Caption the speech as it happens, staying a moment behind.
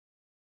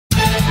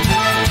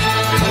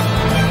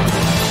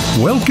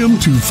Welcome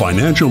to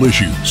Financial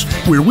Issues,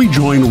 where we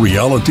join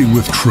reality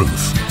with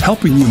truth,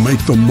 helping you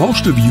make the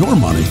most of your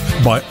money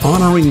by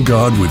honoring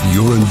God with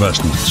your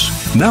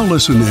investments. Now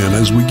listen in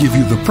as we give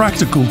you the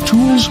practical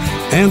tools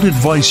and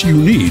advice you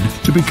need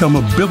to become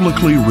a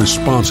biblically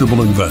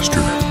responsible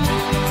investor.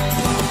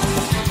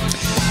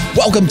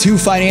 Welcome to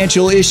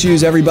Financial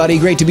Issues, everybody.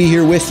 Great to be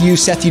here with you.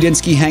 Seth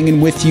hanging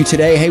with you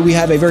today. Hey, we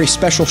have a very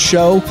special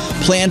show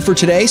planned for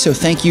today, so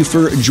thank you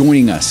for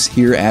joining us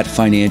here at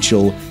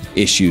Financial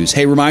Issues.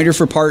 Hey, reminder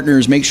for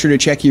partners, make sure to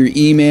check your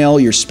email,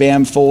 your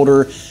spam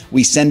folder.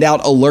 We send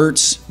out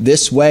alerts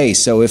this way.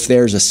 So if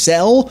there's a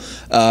sell,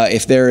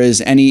 if there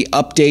is any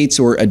updates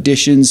or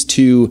additions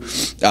to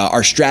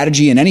our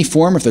strategy in any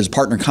form, if there's a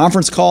partner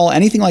conference call,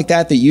 anything like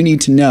that that you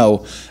need to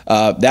know,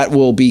 that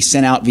will be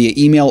sent out via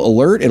email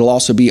alert. It'll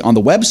also be on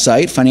the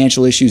website,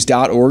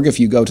 financialissues.org. If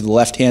you go to the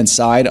left-hand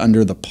side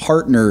under the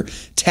partner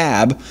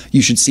tab,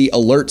 you should see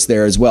alerts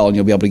there as well, and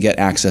you'll be able to get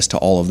access to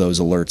all of those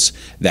alerts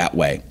that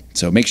way.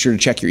 So make sure to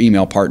check your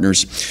email,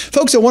 partners.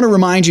 Folks, I want to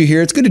remind you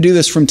here, it's good to do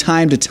this from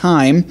time to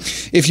time.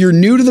 If you're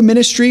new to the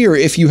ministry or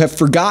if you have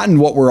forgotten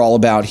what we're all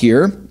about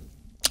here,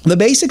 the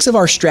basics of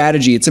our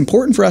strategy, it's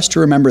important for us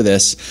to remember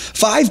this.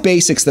 5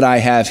 basics that I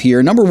have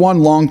here. Number 1,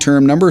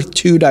 long-term. Number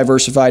 2,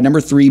 diversified.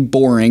 Number 3,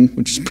 boring,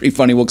 which is pretty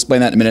funny. We'll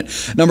explain that in a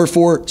minute. Number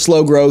 4,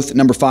 slow growth.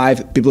 Number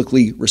 5,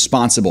 biblically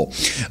responsible.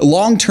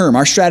 Long-term.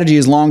 Our strategy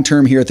is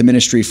long-term here at the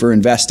ministry for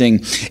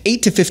investing.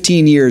 8 to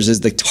 15 years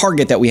is the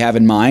target that we have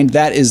in mind.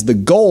 That is the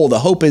goal. The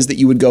hope is that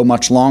you would go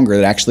much longer,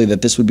 that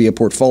this would be a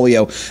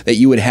portfolio that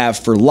you would have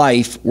for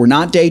life. We're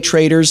not day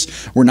traders.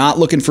 We're not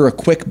looking for a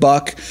quick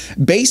buck.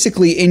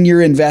 Basically, in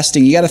your investing,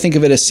 you got to think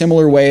of it a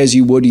similar way as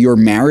you would your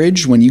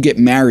marriage. When you get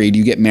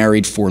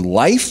married for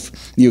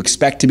life. You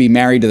expect to be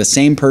married to the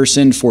same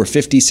person for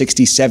 50,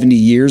 60, 70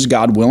 years,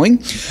 God willing,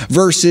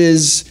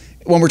 versus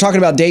when we're talking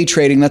about day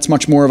trading, that's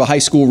much more of a high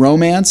school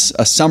romance,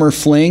 a summer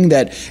fling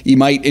that you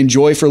might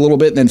enjoy for a little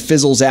bit and then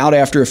fizzles out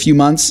after a few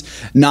months.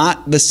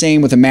 Not the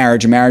same with a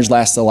marriage. A marriage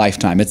lasts a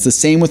lifetime. It's the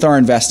same with our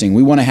investing.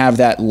 We want to have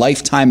that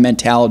lifetime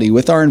mentality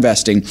with our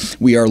investing.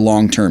 We are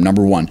long-term,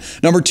 number 1.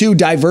 Number 2,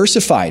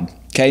 diversified.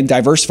 Okay,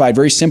 diversified,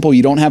 very simple.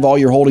 You don't have all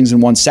your holdings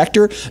in one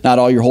sector, not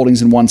all your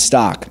holdings in one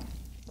stock.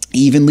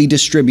 Evenly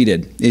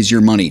distributed is your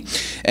money.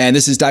 And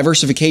this is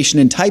diversification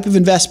in type of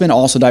investment,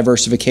 also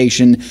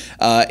diversification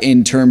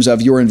in terms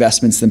of your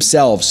investments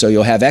themselves. So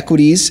you'll have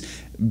equities,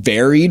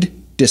 varied,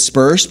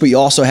 dispersed, but you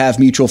also have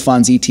mutual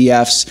funds,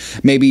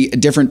 ETFs, maybe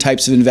different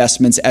types of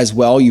investments as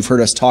well. You've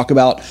heard us talk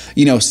about,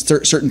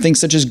 certain things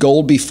such as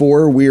gold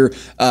before. We're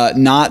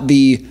not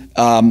the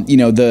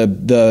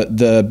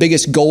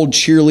biggest gold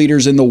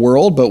cheerleaders in the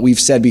world, but we've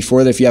said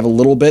before that if you have a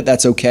little bit,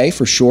 that's okay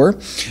for sure.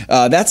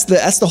 That's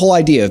the whole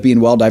idea of being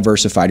well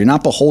diversified. You're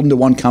not beholden to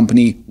one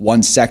company,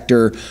 one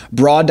sector.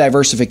 Broad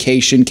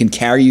diversification can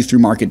carry you through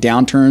market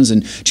downturns,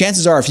 and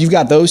chances are, if you've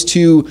got those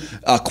two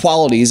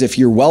qualities, if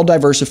you're well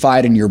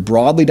diversified and you're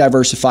broadly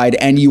diversified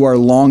and you are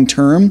long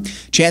term,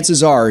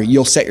 chances are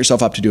you'll set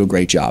yourself up to do a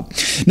great job.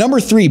 Number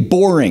 3,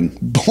 boring.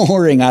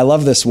 Boring. I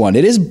love this one.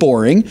 It is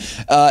boring,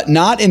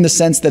 not in the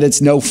sense that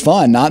it's no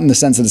fun, not in the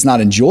sense that it's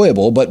not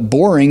enjoyable, but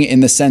boring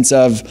in the sense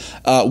of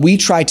we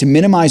try to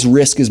minimize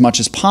risk as much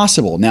as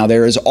possible. Now,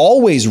 there is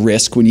always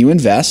risk when you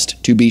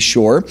invest, to be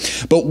sure,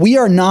 but we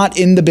are not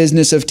in the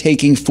business of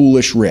taking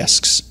foolish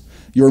risks.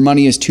 Your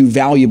money is too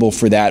valuable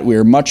for that.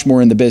 We're much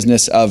more in the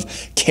business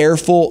of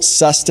careful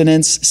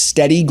sustenance,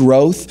 steady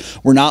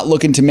growth. We're not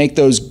looking to make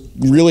those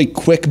really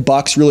quick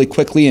bucks really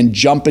quickly and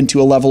jump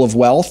into a level of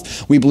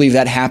wealth. We believe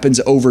that happens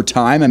over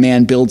time. A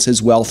man builds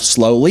his wealth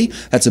slowly.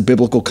 That's a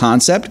biblical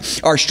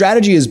concept. Our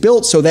strategy is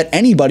built so that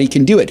anybody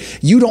can do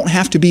it. You don't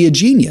have to be a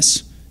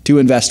genius to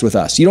invest with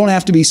us. You don't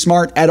have to be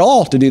smart at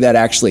all to do that,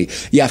 actually.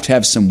 You have to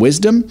have some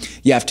wisdom.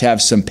 You have to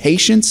have some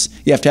patience.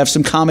 You have to have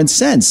some common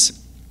sense.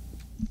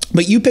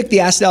 But you pick the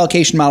asset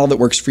allocation model that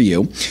works for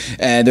you.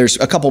 There's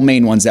a couple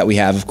main ones that we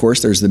have, of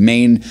course. There's the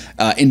main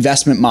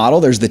investment model.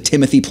 There's the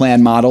Timothy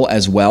plan model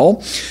as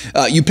well.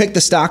 You pick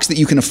the stocks that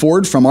you can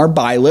afford from our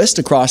buy list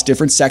across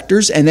different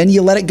sectors, and then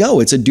you let it go.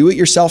 It's a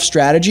do-it-yourself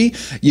strategy.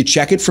 You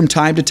check it from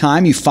time to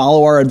time. You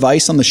follow our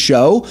advice on the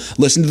show.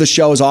 Listen to the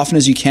show as often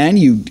as you can.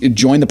 You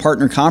join the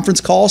partner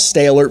conference call.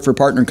 Stay alert for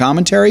partner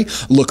commentary.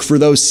 Look for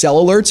those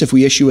sell alerts if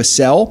we issue a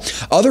sell.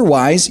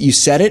 Otherwise, you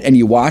set it and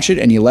you watch it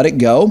and you let it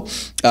go.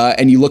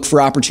 And you look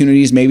for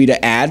opportunities maybe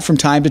to add from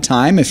time to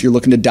time if you're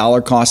looking to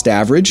dollar cost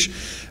average.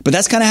 But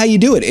that's kind of how you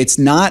do it. It's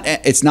not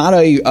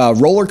a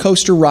roller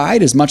coaster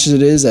ride as much as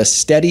it is a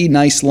steady,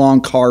 nice,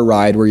 long car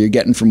ride where you're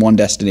getting from one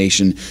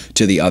destination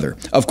to the other.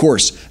 Of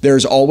course,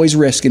 there's always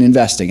risk in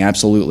investing,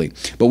 absolutely.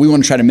 But we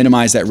want to try to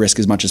minimize that risk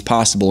as much as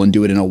possible and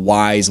do it in a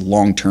wise,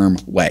 long-term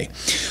way.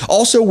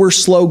 Also, we're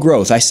slow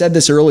growth. I said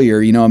this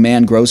earlier, a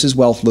man grows his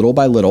wealth little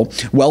by little.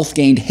 Wealth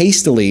gained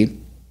hastily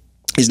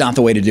is not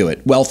the way to do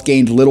it. Wealth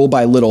gained little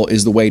by little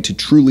is the way to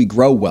truly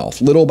grow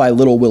wealth. Little by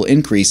little will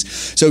increase.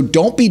 So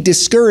don't be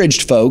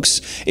discouraged, folks,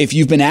 if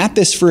you've been at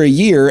this for a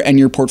year and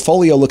your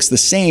portfolio looks the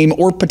same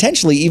or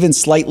potentially even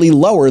slightly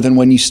lower than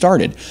when you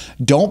started.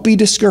 Don't be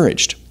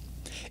discouraged.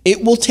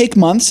 It will take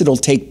months, it'll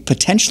take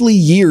potentially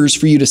years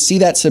for you to see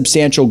that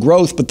substantial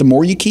growth, but the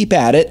more you keep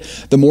at it,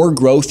 the more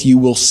growth you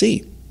will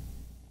see.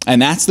 And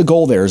that's the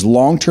goal there, is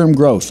long-term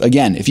growth.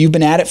 Again, if you've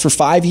been at it for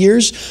 5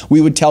 years, we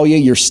would tell you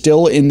you're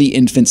still in the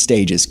infant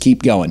stages.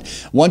 Keep going.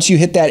 Once you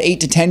hit that 8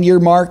 to 10 year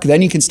mark,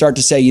 then you can start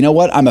to say, you know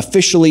what, I'm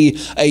officially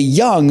a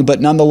young, but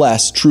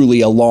nonetheless,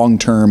 truly a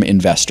long-term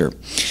investor.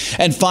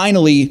 And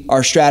finally,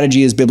 our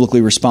strategy is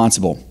biblically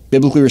responsible.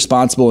 Biblically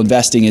responsible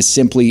investing is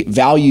simply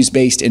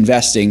values-based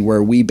investing,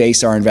 where we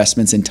base our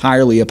investments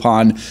entirely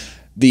upon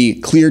the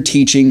clear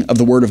teaching of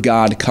the Word of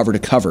God cover to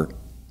cover.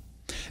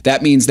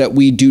 That means that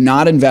we do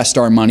not invest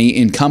our money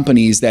in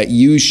companies that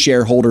use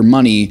shareholder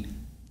money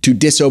to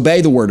disobey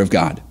the Word of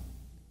God.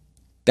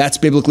 That's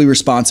biblically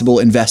responsible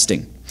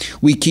investing.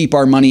 We keep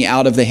our money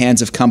out of the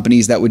hands of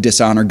companies that would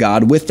dishonor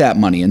God with that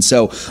money. And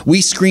so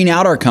we screen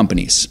out our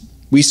companies.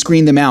 We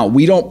screen them out.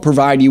 We don't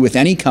provide you with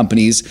any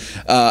companies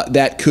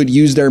that could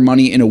use their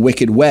money in a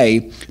wicked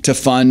way to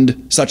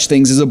fund such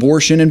things as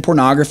abortion and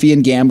pornography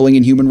and gambling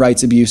and human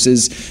rights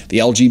abuses, the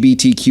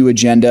LGBTQ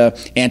agenda,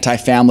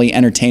 anti-family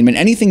entertainment,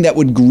 anything that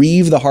would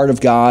grieve the heart of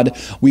God.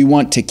 We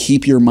want to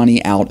keep your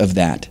money out of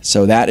that.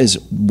 So that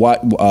is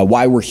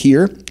why we're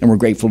here, and we're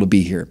grateful to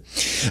be here.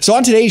 So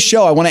on today's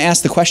show, I want to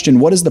ask the question,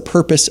 what is the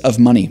purpose of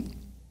money?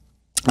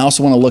 I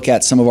also want to look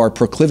at some of our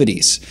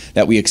proclivities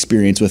that we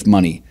experience with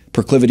money.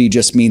 Proclivity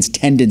just means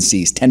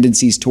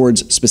tendencies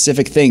towards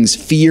specific things,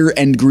 fear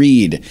and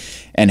greed,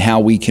 and how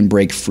we can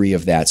break free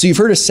of that. So you've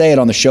heard us say it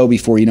on the show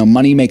before,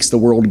 money makes the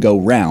world go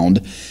round.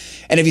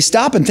 And if you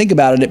stop and think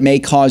about it, it may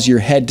cause your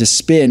head to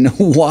spin.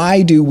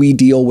 Why do we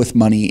deal with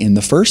money in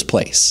the first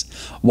place?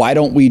 Why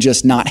don't we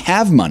just not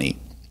have money?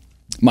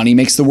 Money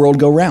makes the world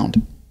go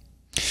round.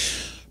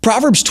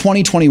 Proverbs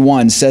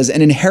 20:21 says,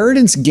 an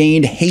inheritance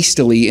gained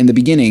hastily in the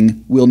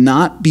beginning will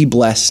not be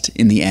blessed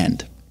in the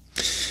end.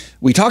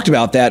 We talked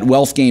about that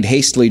wealth gained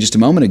hastily just a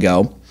moment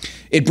ago.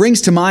 It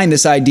brings to mind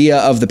this idea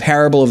of the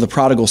parable of the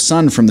prodigal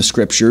son from the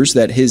scriptures,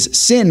 that his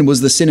sin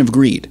was the sin of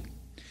greed.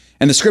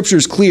 And the scripture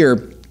is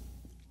clear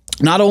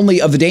not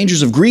only of the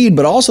dangers of greed,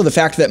 but also the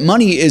fact that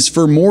money is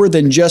for more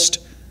than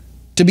just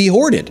to be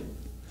hoarded.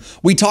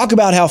 We talk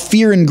about how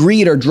fear and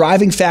greed are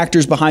driving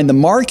factors behind the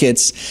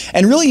markets,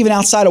 and really even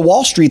outside of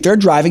Wall Street, they're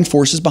driving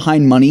forces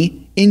behind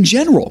money in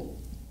general.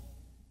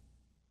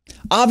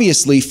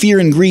 Obviously, fear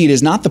and greed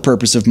is not the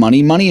purpose of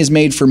money. Money is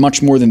made for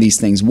much more than these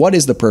things. What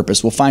is the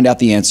purpose? We'll find out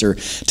the answer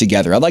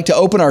together. I'd like to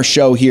open our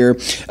show here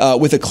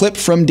with a clip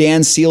from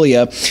Dan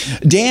Celia.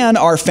 Dan,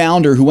 our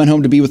founder, who went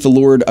home to be with the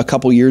Lord a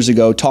couple years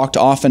ago, talked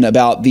often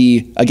about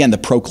the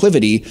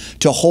proclivity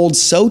to hold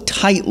so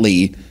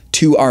tightly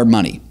to our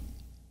money.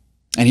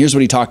 And here's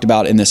what he talked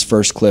about in this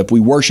first clip.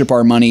 We worship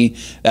our money.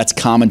 That's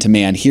common to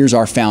man. Here's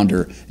our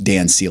founder,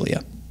 Dan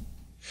Celia.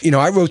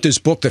 I wrote this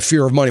book, The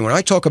Fear of Money. When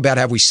I talk about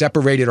have we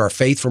separated our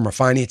faith from our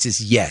finances,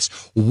 yes.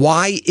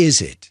 Why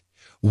is it?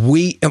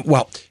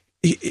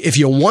 If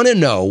you want to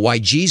know why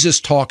Jesus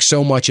talks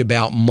so much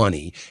about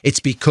money, it's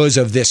because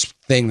of this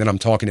thing that I'm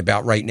talking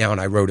about right now and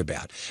I wrote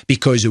about.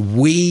 Because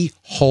we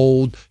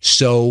hold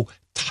so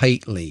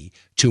tightly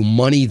to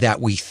money that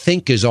we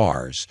think is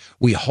ours.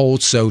 We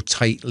hold so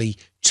tightly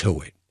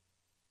to it.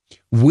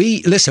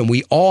 We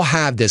all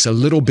have this a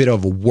little bit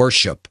of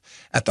worship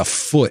at the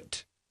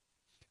foot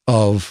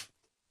of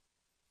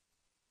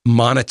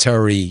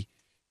monetary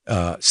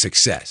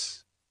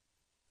success.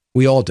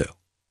 We all do.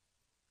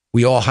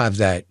 We all have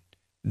that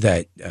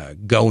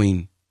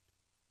going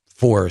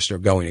for us or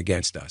going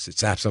against us.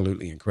 It's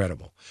absolutely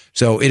incredible.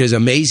 So it is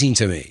amazing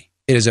to me.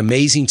 It is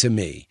amazing to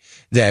me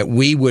that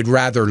we would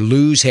rather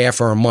lose half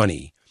our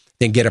money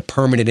than get a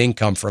permanent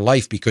income for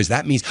life, because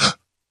that means,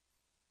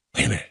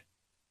 wait a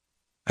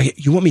minute,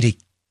 you want me to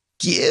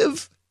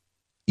give?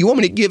 You want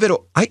me to give it?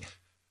 I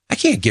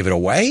can't give it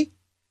away.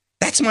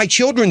 That's my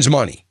children's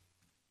money,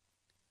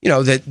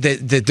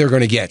 that they're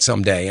going to get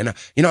someday. And, I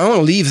want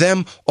to leave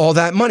them all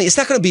that money. It's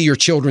not going to be your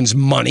children's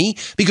money,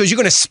 because you're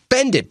going to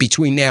spend it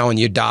between now and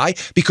you die,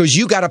 because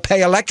you got to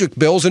pay electric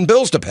bills and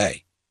bills to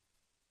pay.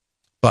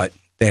 But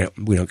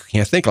we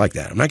can't think like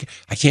that.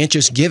 I can't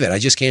just give it. I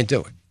just can't do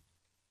it.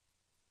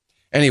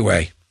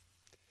 Anyway,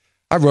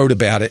 I wrote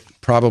about it,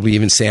 probably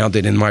even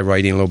sounded in my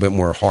writing a little bit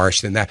more harsh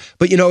than that.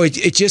 But,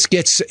 it just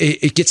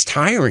gets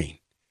tiring.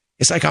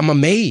 It's like I'm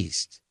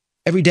amazed.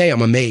 Every day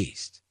I'm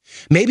amazed.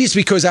 Maybe it's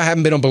because I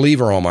haven't been a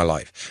believer all my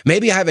life.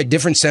 Maybe I have a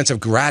different sense of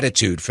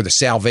gratitude for the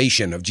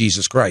salvation of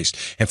Jesus Christ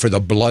and for the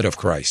blood of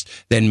Christ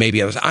than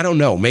maybe others. I don't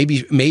know.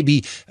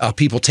 Maybe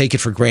people take it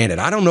for granted.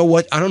 I don't know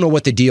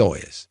what the deal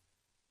is.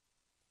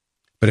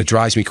 But it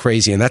drives me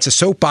crazy. And that's a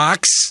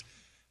soapbox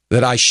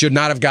that I should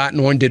not have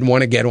gotten on, didn't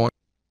want to get on.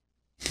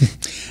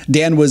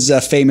 Dan was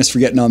famous for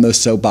getting on those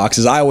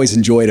soapboxes. I always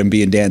enjoyed him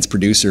being Dan's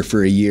producer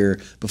for a year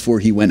before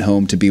he went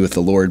home to be with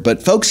the Lord.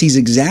 But folks, he's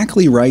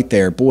exactly right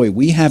there. Boy,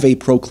 we have a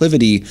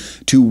proclivity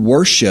to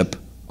worship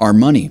our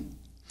money.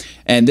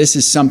 And this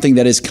is something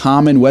that is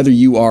common whether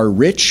you are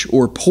rich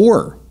or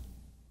poor,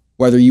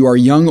 whether you are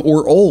young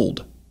or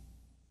old.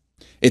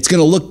 It's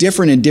going to look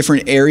different in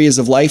different areas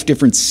of life,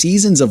 different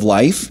seasons of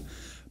life.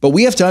 But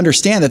we have to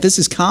understand that this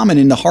is common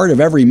in the heart of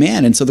every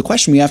man. And so the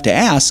question we have to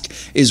ask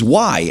is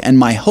why? And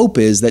my hope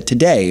is that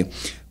today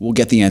we'll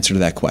get the answer to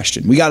that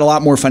question. We got a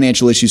lot more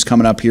financial issues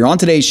coming up here. On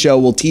today's show,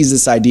 we'll tease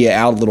this idea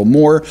out a little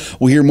more.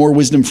 We'll hear more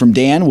wisdom from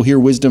Dan. We'll hear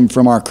wisdom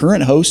from our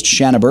current host,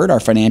 Shanna Bird, our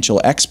financial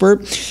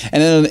expert.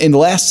 And then in the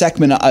last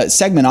segment,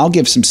 I'll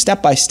give some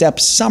step-by-step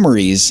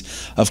summaries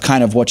of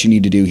kind of what you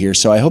need to do here.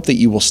 So I hope that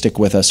you will stick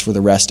with us for the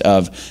rest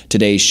of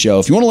today's show.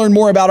 If you want to learn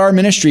more about our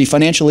ministry,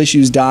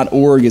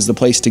 financialissues.org is the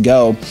place to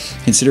go.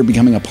 Consider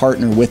becoming a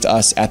partner with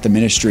us at the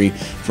ministry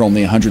for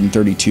only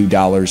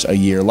 $132 a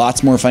year.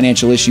 Lots more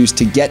financial issues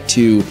to get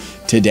to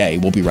today.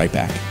 We'll be right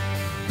back.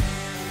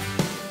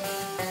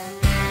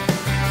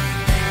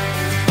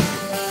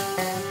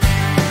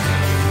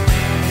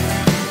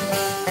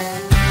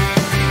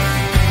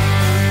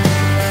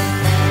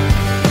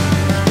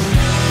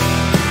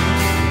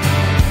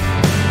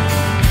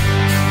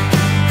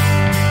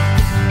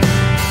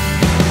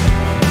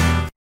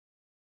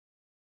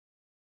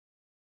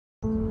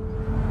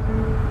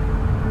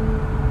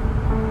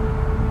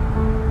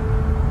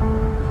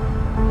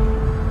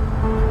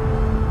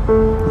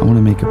 I want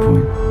to make a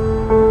point.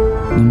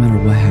 No matter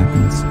what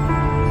happens,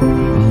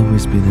 I'll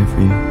always be there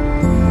for you.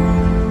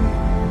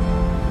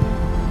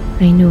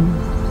 I know.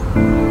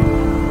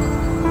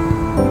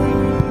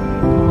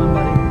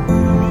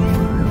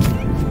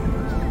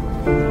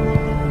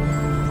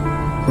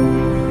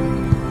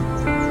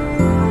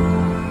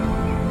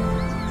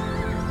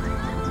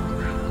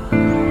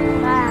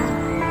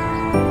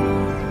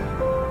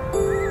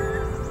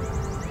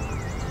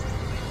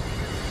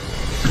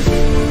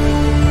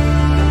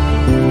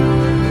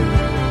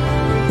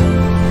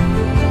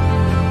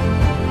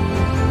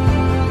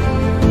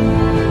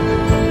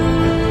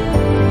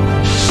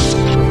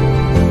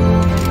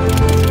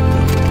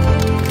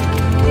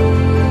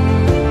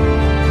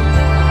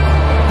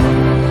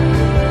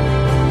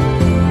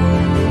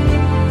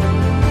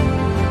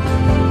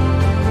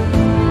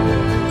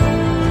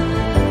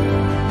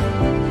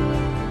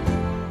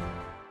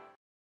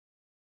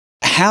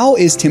 How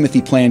is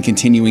Timothy Plan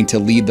continuing to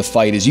lead the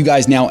fight as you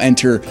guys now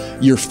enter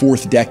your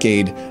fourth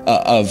decade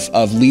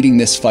of leading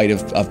this fight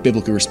of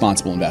biblically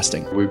responsible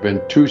investing? We've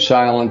been too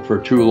silent for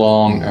too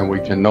long, and we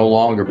can no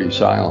longer be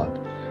silent.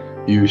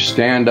 You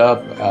stand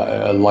up,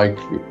 like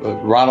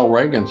Ronald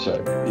Reagan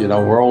said,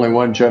 we're only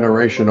one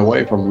generation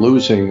away from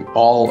losing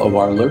all of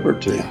our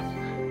liberty.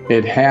 Yeah.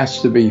 It has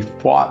to be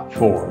fought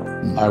for.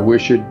 I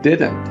wish it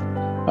didn't.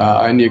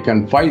 And you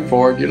can fight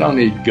for it. You don't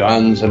need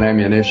guns and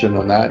ammunition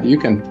and that. You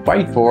can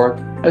fight for it,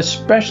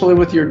 especially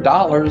with your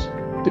dollars,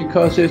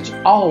 because it's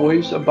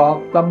always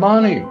about the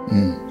money.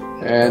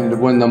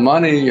 And when the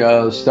money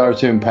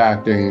starts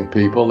impacting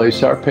people, they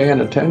start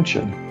paying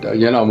attention.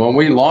 When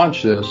we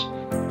launched this,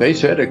 they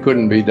said it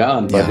couldn't be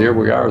done, but here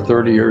we are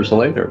 30 years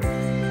later.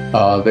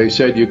 They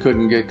said you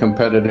couldn't get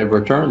competitive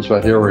returns,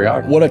 but here we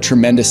are. What a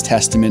tremendous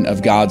testament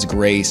of God's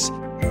grace.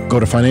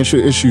 Go to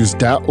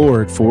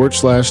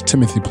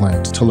financialissues.org/Timothy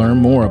Plans to learn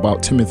more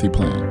about Timothy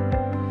Plan.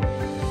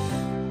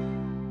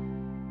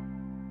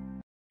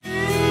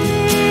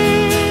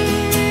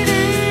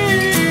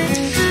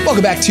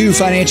 Welcome back to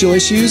Financial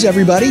Issues,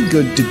 everybody.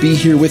 Good to be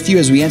here with you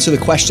as we answer the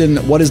question,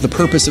 what is the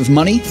purpose of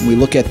money? We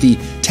look at the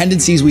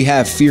tendencies we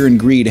have, fear and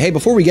greed. Hey,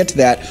 before we get to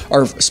that,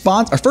 our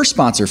first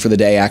sponsor for the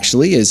day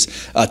actually is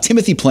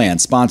Timothy Plan,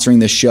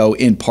 sponsoring this show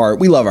in part.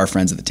 We love our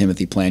friends at the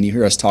Timothy Plan. You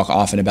hear us talk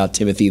often about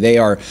Timothy. They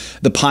are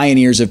the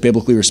pioneers of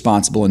biblically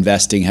responsible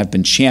investing, have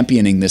been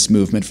championing this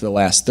movement for the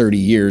last 30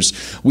 years.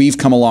 We've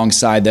come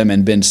alongside them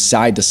and been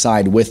side to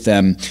side with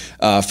them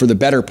for the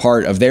better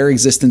part of their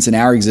existence and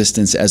our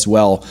existence, as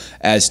well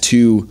as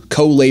to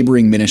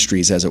co-laboring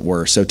ministries, as it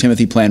were. So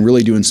Timothy Plan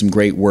really doing some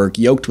great work,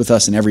 yoked with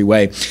us in every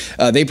way.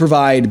 They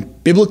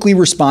provide biblically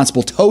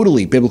responsible,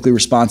 totally biblically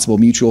responsible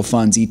mutual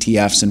funds,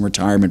 ETFs, and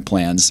retirement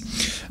plans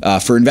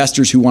for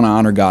investors who want to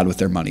honor God with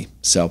their money.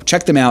 So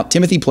check them out,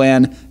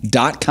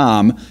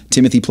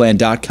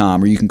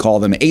 timothyplan.com, or you can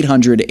call them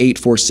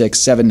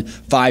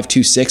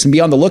 800-846-7526. And be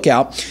on the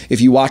lookout.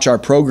 If you watch our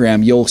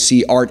program, you'll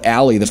see Art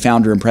Alley, the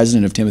founder and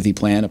president of Timothy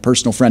Plan, a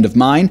personal friend of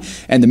mine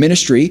and the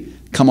ministry,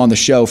 come on the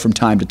show from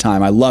time to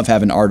time. I love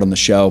having Art on the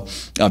show,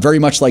 very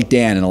much like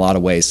Dan in a lot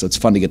of ways. So it's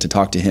fun to get to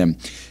talk to him.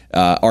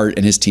 Art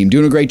and his team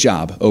doing a great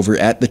job over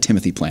at the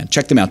Timothy Plan.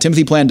 Check them out,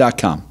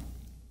 timothyplan.com.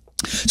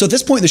 So at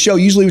this point in the show,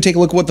 usually we take a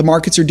look at what the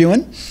markets are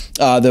doing.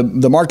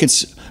 The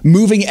market's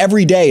moving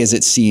every day, as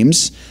it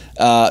seems.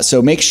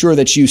 So make sure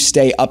that you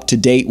stay up to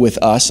date with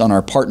us on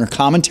our partner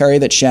commentary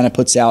that Shanna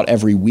puts out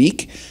every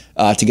week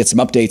to get some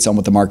updates on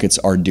what the markets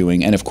are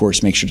doing. And of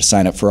course, make sure to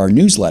sign up for our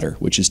newsletter,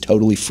 which is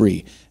totally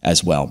free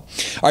as well.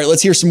 All right,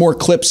 let's hear some more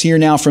clips here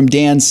now from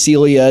Dan,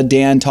 Celia.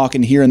 Dan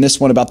talking here in this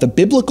one about the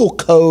biblical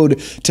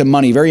code to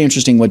money. Very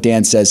interesting what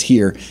Dan says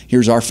here.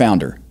 Here's our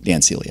founder,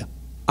 Dan Celia.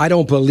 I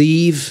don't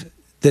believe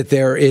that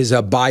there is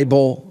a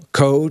Bible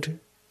code.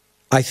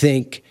 I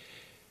think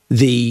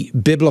the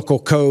biblical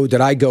code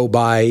that I go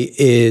by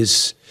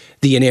is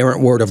the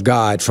inerrant word of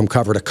God from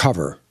cover to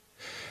cover.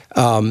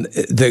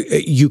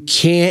 You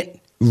can't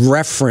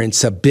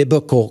reference a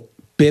biblical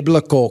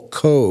biblical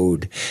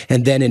code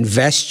and then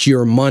invest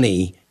your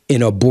money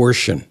in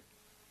abortion.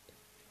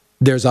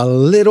 There's a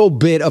little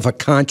bit of a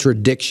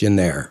contradiction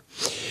there.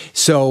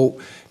 So,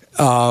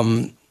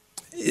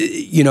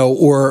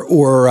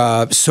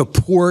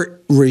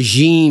 support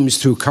regimes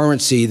through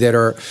currency that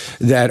are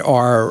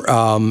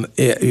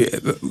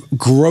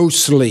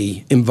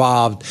grossly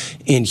involved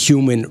in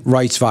human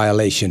rights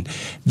violation.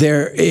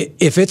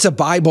 If it's a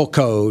Bible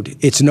code,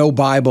 it's no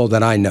Bible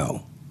that I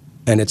know.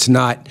 And it's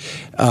not,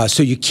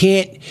 so you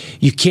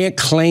can't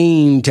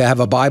claim to have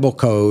a Bible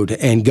code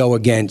and go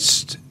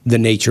against the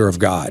nature of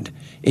God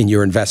in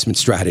your investment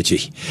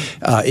strategy.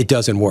 It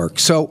doesn't work.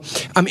 So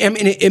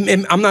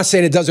I'm not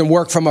saying it doesn't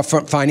work from a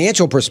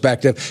financial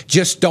perspective.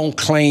 Just don't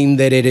claim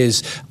that it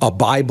is a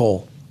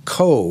Bible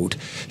code.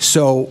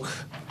 So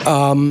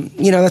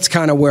that's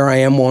kind of where I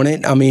am on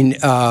it. I mean,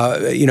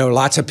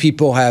 lots of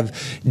people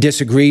have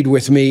disagreed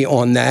with me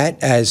on that,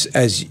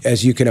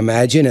 as you can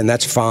imagine, and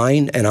that's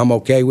fine, and I'm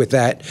okay with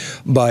that.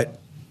 But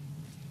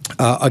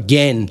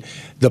again,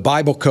 the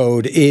Bible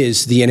code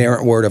is the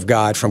inerrant word of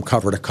God from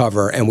cover to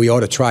cover, and we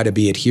ought to try to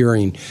be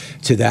adhering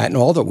to that in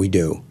all that we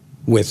do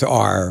with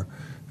our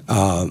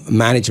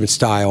management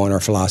style and our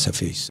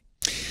philosophies.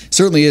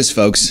 Certainly is,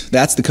 folks.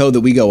 That's the code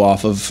that we go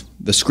off of,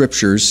 the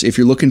scriptures. If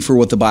you're looking for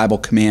what the Bible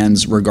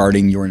commands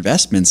regarding your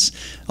investments,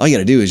 all you got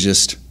to do is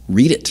just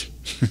read it.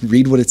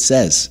 Read what it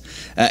says.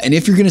 And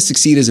if you're going to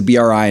succeed as a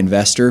BRI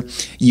investor,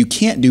 you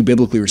can't do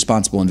biblically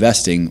responsible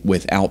investing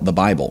without the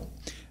Bible.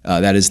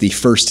 That is the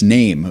first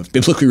name of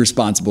biblically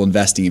responsible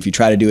investing. If you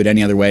try to do it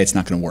any other way, it's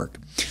not going to work.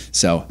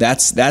 So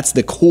that's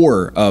the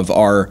core of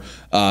our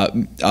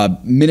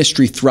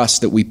ministry thrust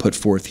that we put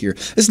forth here.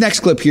 This next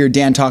clip here,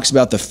 Dan talks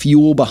about the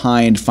fuel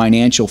behind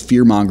financial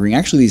fear-mongering.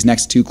 Actually, these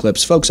next two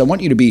clips, folks, I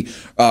want you to be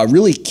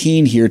really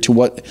keen here to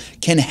what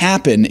can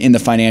happen in the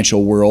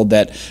financial world,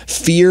 that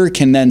fear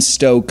can then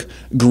stoke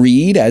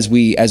greed, as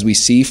we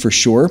see for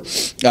sure.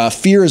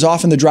 Fear is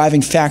often the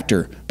driving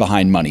factor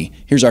behind money.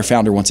 Here's our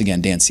founder once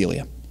again, Dan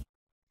Celia.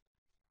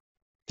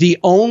 The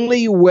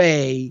only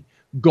way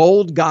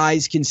gold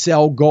guys can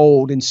sell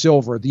gold and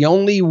silver, the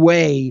only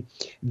way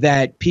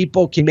that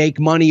people can make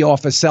money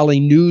off of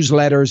selling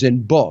newsletters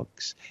and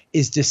books,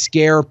 is to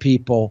scare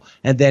people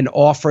and then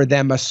offer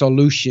them a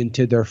solution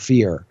to their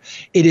fear.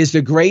 It is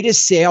the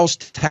greatest sales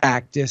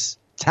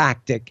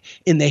tactic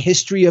in the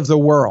history of the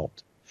world.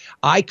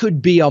 I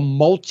could be a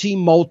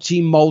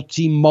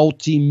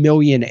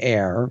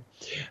multi-millionaire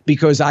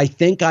because I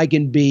think I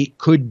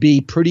could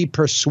be pretty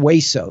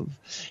persuasive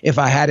if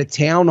I had a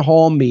town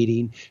hall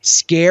meeting,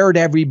 scared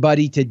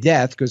everybody to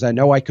death because I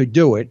know I could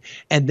do it,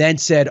 and then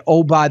said,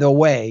 oh, by the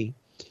way,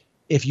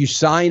 if you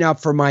sign up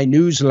for my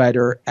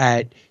newsletter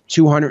at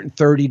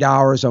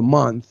 $230 a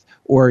month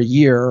or a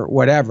year,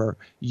 whatever,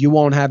 you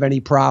won't have any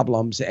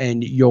problems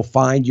and you'll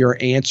find your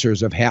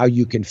answers of how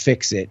you can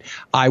fix it.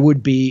 I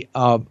would be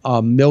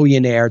a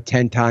millionaire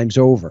 10 times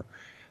over.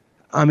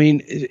 I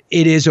mean,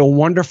 it is a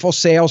wonderful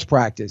sales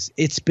practice.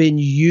 It's been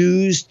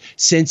used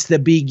since the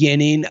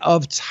beginning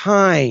of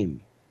time,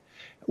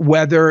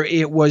 whether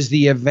it was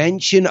the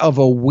invention of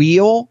a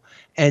wheel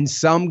and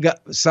some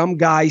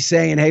guy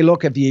saying, hey,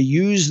 look, if you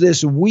use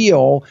this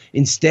wheel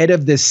instead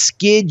of the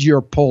skid you're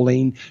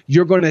pulling,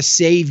 you're going to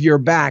save your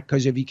back,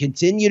 because if you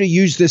continue to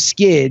use the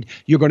skid,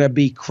 you're going to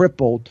be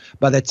crippled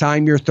by the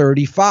time you're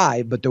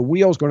 35. But the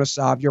wheel's going to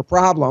solve your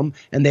problem,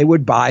 and they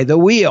would buy the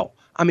wheel.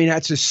 I mean,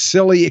 that's a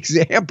silly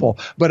example,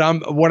 but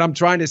what I'm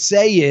trying to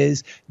say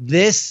is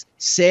this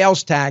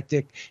sales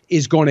tactic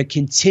is going to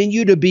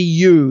continue to be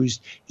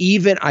used.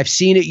 Even I've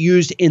seen it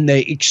used in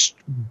the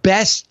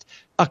best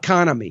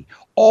economy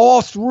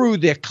all through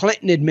the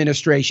Clinton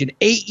administration.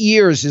 8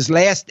 years, his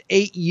last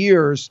 8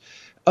 years,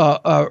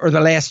 or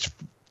the last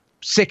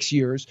 6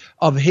 years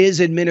of his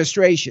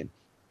administration.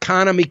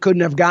 Economy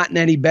couldn't have gotten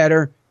any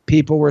better.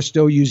 People were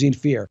still using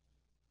fear.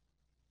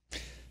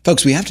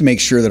 Folks, we have to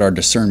make sure that our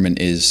discernment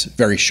is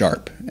very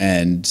sharp.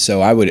 And so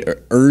I would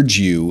urge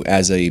you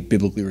as a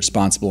biblically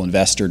responsible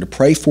investor to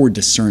pray for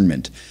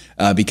discernment,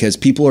 because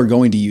people are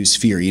going to use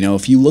fear. You know,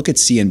 if you look at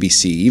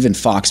CNBC, even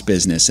Fox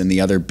Business and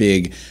the other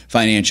big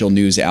financial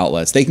news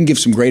outlets, they can give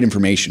some great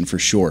information for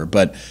sure,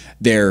 but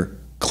they're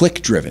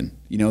click-driven.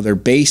 You know, they're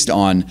based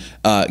on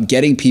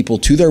getting people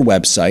to their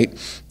website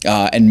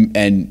and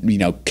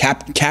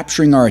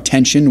capturing our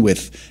attention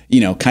with,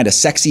 kind of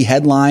sexy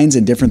headlines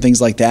and different things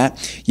like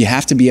that. You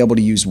have to be able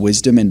to use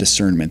wisdom and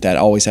discernment. That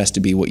always has to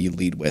be what you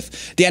lead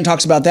with. Dan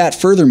talks about that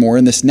furthermore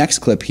in this next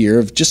clip here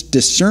of just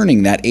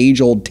discerning that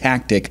age-old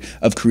tactic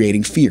of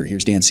creating fear.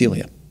 Here's Dan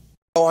Celia.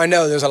 Oh, I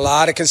know there's a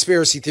lot of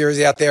conspiracy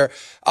theories out there.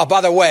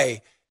 By the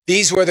way,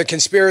 these were the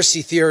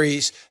conspiracy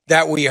theories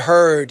that we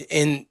heard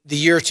in the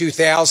year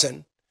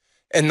 2000.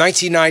 In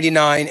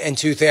 1999 and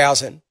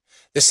 2000,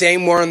 the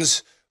same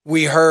ones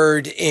we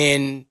heard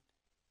in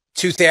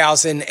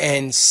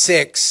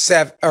 2006,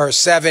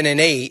 7 and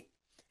 8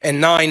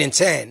 and 9 and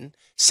 10,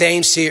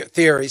 same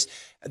theories.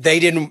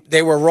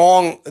 They were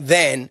wrong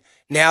then.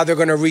 Now they're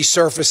going to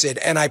resurface it.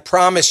 And I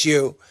promise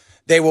you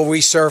they will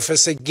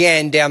resurface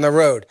again down the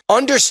road.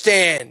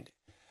 Understand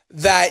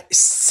that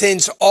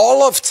since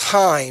all of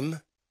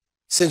time,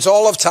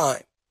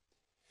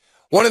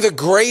 one of the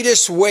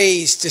greatest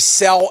ways to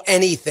sell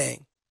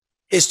anything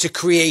is to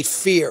create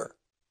fear.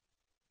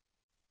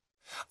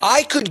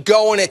 I could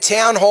go in a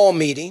town hall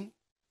meeting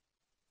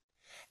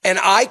and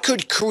I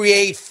could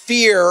create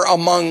fear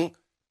among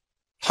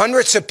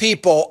hundreds of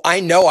people. I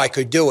know I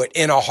could do it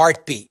in a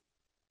heartbeat.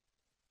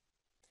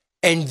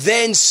 And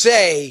then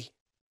say,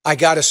 I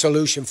got a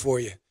solution for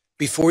you.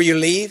 Before you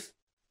leave,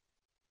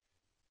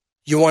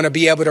 you want to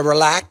be able to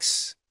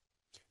relax.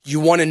 You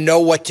want to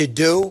know what to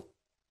do.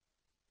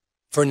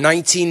 For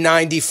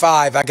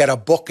 $19.95, I got a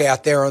book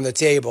out there on the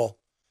table.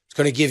 It's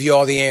going to give you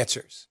all the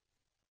answers.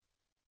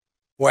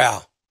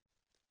 Wow.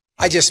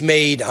 I just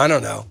made, I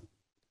don't know,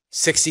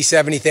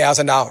 $60,000,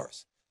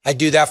 $70,000. I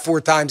do that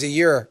 4 times a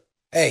year.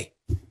 Hey,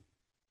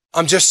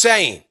 I'm just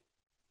saying.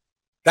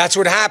 That's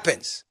what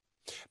happens.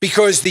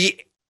 Because the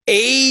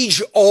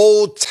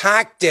age-old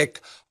tactic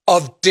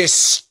of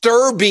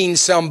disturbing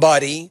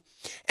somebody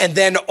and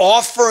then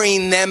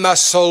offering them a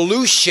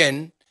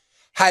solution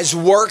has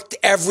worked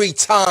every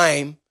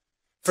time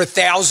for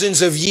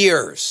thousands of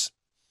years.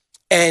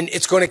 And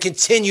it's going to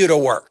continue to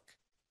work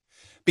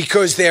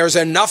because there's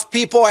enough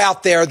people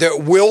out there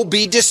that will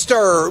be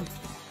disturbed,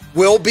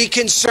 will be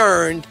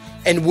concerned,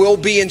 and will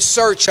be in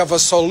search of a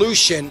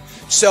solution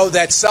so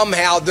that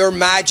somehow they're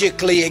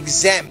magically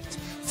exempt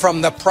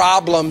from the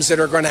problems that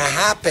are going to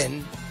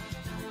happen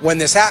when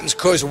this happens.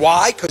 Because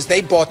why? Because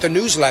they bought the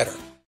newsletter.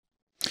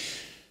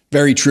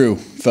 Very true,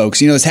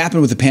 folks. You know, this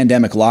happened with the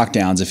pandemic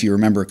lockdowns. If you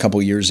remember a couple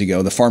of years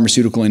ago, the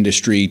pharmaceutical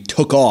industry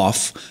took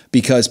off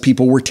because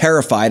people were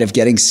terrified of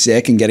getting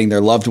sick and getting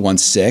their loved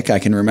ones sick. I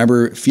can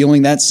remember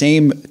feeling that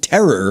same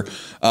terror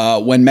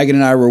when Megan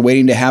and I were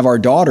waiting to have our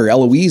daughter,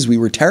 Eloise. We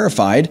were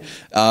terrified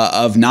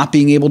of not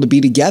being able to be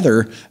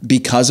together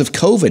because of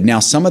COVID. Now,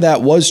 some of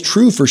that was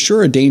true for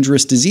sure, a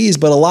dangerous disease,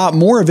 but a lot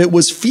more of it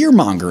was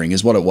fear-mongering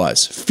is what it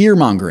was,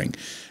 fear-mongering.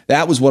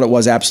 That was what it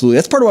was, absolutely.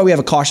 That's part of why we have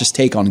a cautious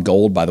take on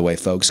gold, by the way,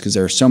 folks, because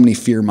there are so many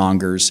fear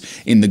mongers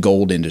in the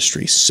gold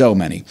industry, so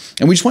many.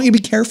 And we just want you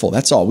to be careful.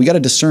 That's all. We got to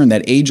discern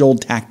that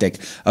age-old tactic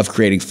of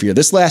creating fear.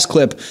 This last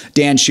clip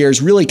Dan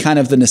shares really kind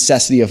of the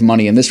necessity of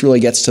money, and this really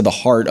gets to the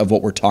heart of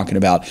what we're talking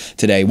about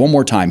today. One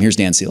more time. Here's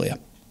Dan Celia.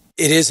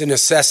 It is a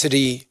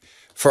necessity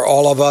for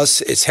all of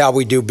us. It's how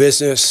we do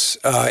business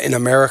in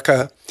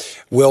America,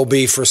 will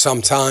be for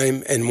some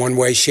time in one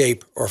way,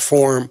 shape, or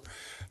form.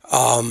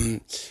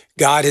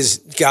 God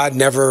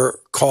never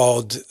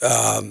called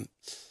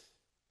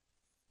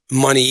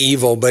money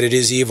evil, but it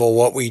is evil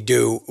what we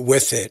do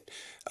with it.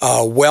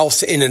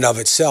 Wealth in and of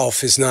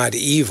itself is not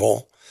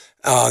evil.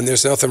 And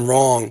there's nothing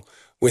wrong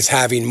with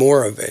having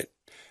more of it.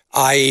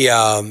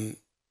 I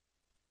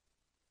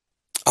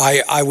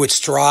would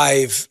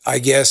strive, I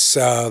guess,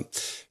 to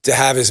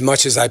have as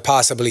much as I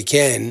possibly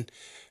can,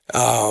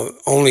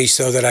 only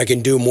so that I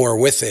can do more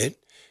with it.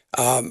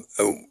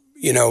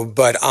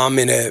 But I'm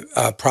in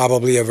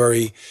probably a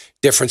very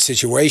different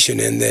situation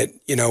in that,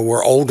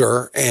 we're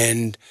older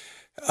and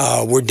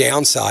we're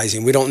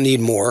downsizing. We don't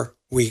need more.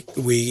 We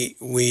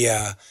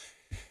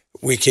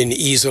can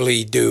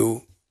easily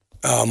do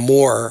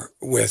more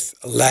with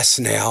less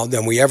now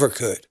than we ever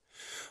could.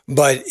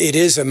 But it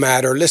is a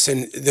matter,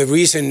 listen, the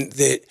reason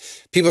that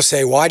people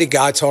say, why did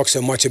God talk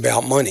so much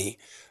about money?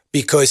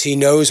 Because he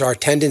knows our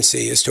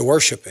tendency is to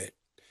worship it.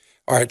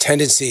 Our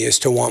tendency is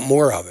to want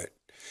more of it.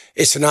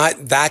 It's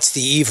not, that's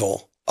the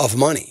evil of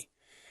money.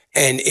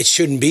 And it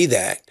shouldn't be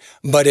that.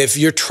 But if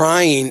your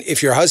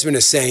husband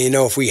is saying,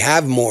 if we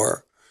have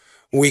more,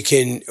 we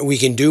can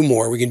do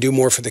more. We can do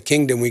more for the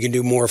kingdom. We can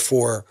do more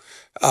for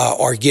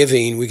our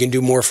giving. We can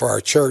do more for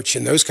our church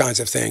and those kinds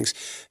of things.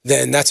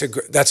 Then that's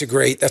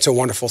a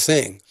wonderful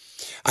thing.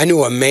 I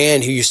knew a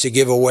man who used to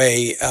give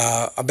away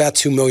about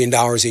 $2 million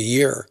a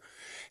year.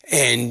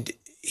 And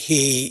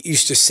he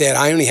used to say,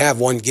 I only have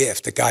one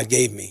gift that God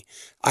gave me.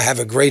 I have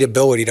a great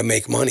ability to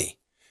make money.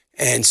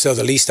 And so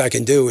the least I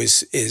can do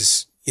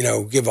is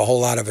give a whole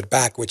lot of it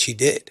back, which he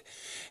did.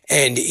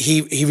 And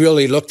he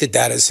really looked at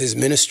that as his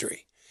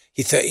ministry.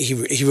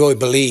 He really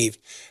believed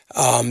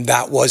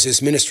that was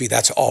his ministry.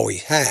 That's all he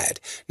had.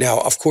 Now,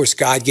 of course,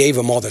 God gave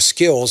him all the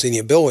skills and the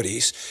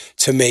abilities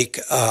to make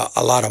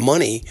a lot of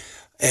money.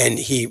 And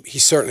he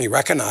certainly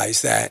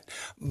recognized that,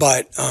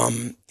 but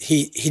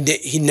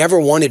he never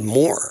wanted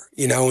more,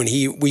 and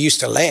we used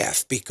to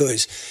laugh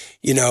because,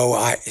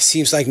 it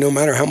seems like no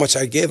matter how much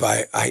I give,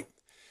 I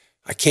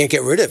can't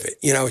get rid of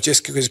it,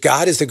 just because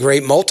God is the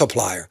great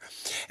multiplier.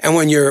 And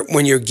when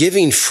you're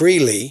giving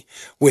freely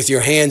with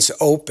your hands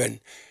open,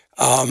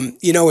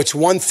 it's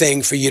one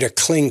thing for you to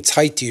cling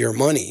tight to your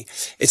money.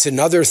 It's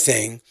another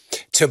thing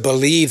to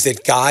believe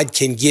that God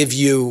can give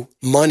you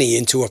money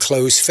into a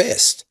closed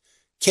fist.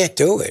 Can't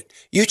do it.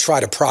 You try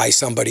to pry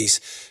somebody's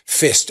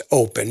fist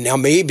open. Now,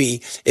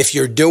 maybe if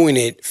you're doing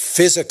it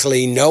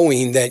physically,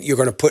 knowing that you're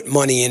going to put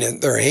money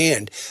in their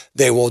hand,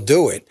 they will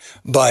do it.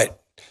 But,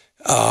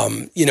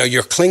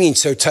 you're clinging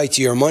so tight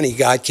to your money,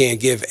 God can't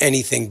give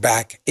anything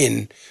back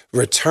in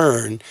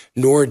return,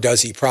 nor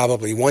does he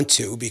probably want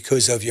to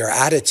because of your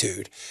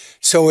attitude.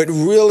 So it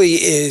really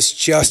is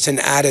just an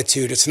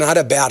attitude. It's not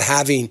about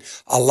having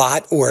a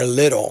lot or a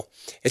little.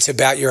 It's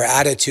about your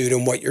attitude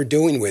and what you're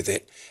doing with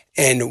it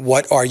and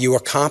what are you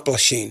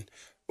accomplishing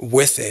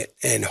with it.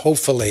 And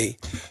hopefully,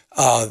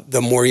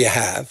 the more you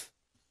have,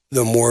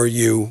 the more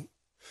you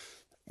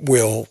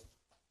will,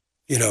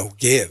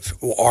 give.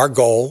 Well, our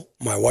goal,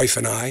 my wife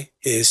and I,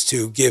 is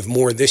to give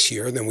more this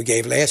year than we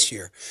gave last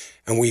year.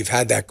 And we've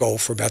had that goal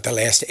for about the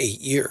last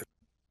 8 years.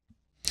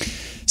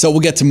 So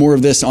we'll get to more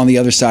of this on the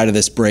other side of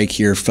this break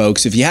here,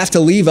 folks. If you have to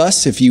leave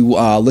us, if you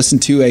listen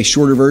to a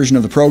shorter version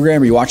of the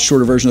program or you watch a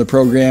shorter version of the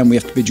program, we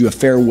have to bid you a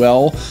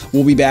farewell.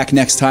 We'll be back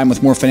next time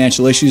with more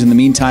financial issues. In the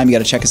meantime, you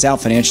got to check us out,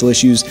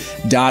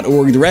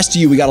 financialissues.org. The rest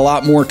of you, we got a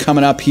lot more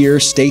coming up here.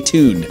 Stay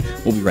tuned.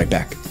 We'll be right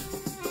back.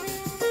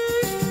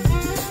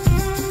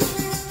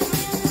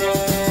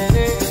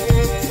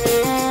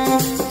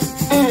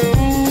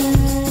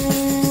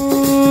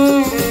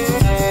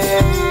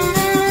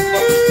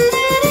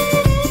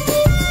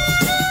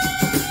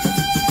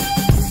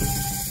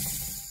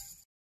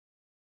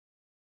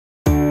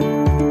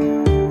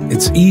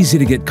 It's easy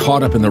to get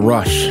caught up in the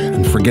rush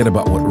and forget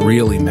about what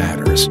really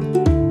matters.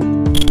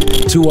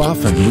 Too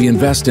often, we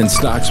invest in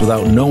stocks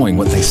without knowing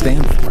what they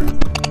stand for.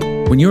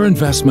 When your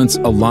investments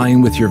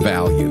align with your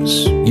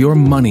values, your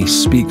money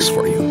speaks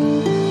for you.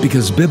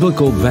 Because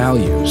biblical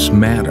values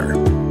matter,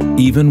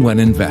 even when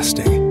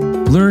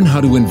investing. Learn how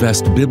to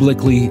invest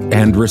biblically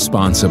and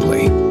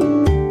responsibly.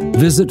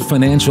 Visit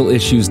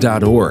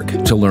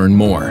financialissues.org to learn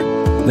more.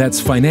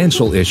 That's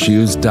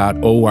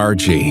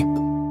financialissues.org.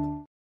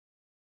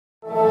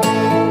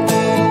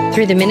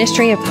 Through the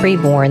ministry of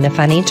Preborn, the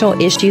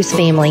Financial Issues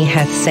family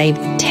has saved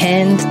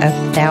tens of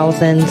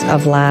thousands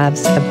of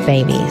lives of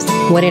babies.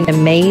 What an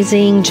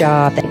amazing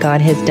job that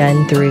God has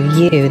done through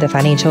you, the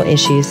Financial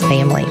Issues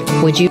family.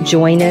 Would you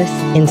join us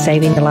in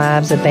saving the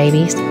lives of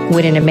babies?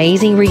 What an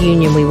amazing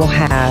reunion we will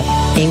have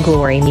in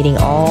glory, meeting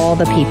all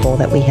the people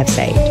that we have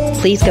saved.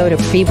 Please go to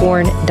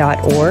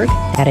preborn.org,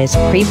 that is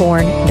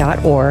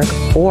preborn.org,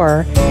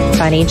 or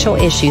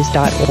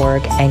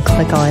financialissues.org, and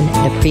click on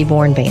the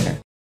Preborn banner.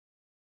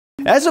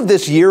 As of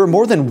this year,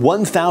 more than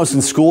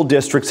 1,000 school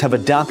districts have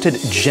adopted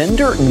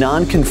gender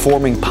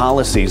non-conforming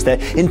policies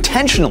that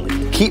intentionally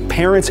keep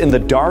parents in the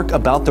dark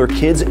about their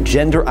kids'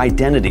 gender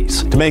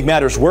identities. To make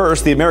matters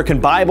worse, the American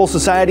Bible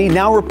Society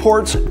now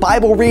reports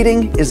Bible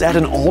reading is at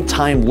an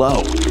all-time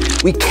low.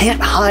 We can't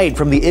hide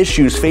from the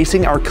issues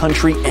facing our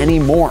country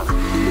anymore.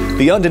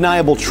 The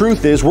undeniable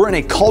truth is we're in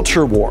a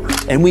culture war,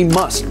 and we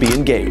must be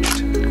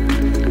engaged.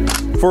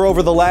 For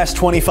over the last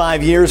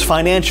 25 years,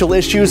 Financial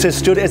Issues has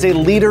stood as a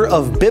leader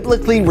of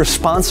biblically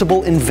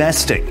responsible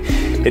investing,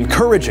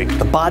 encouraging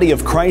the body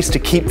of Christ to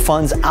keep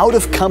funds out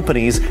of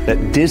companies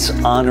that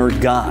dishonor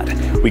God.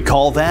 We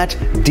call that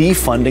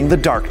defunding the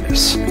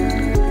darkness.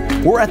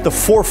 We're at the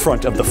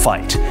forefront of the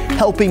fight,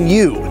 helping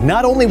you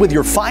not only with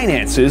your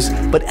finances,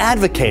 but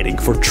advocating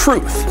for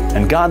truth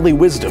and godly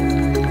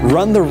wisdom.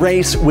 Run the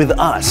race with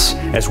us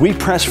as we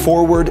press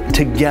forward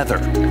together.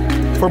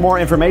 For more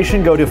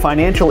information, go to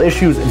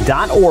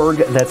financialissues.org.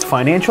 That's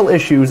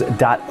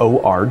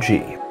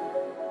financialissues.org.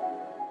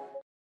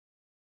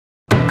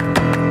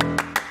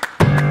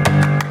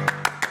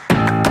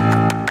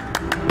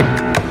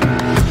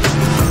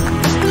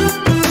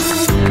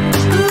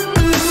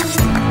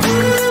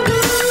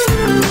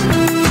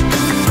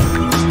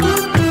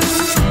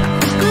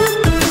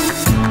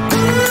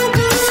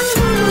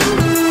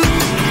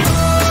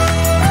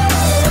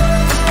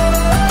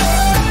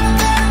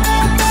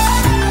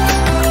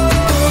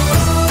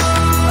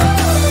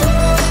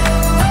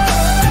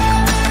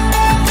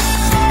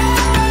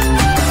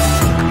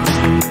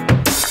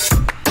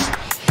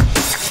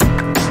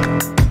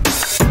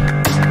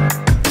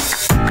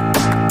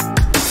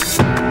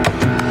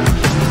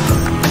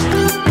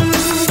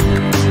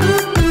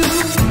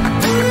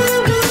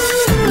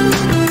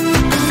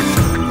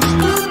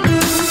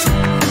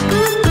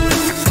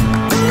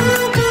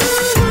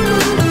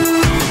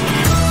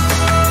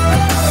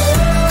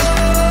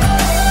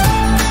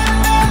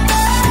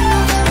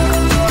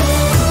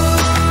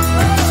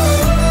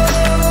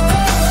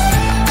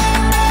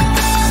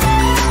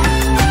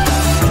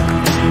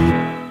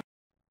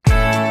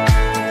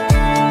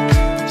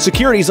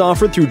 Securities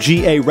offered through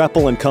G.A.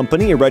 Reppel &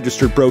 Company, a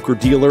registered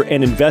broker-dealer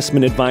and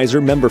investment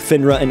advisor, member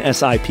FINRA and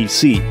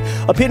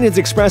SIPC. Opinions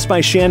expressed by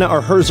Shanna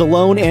are hers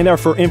alone and are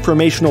for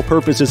informational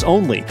purposes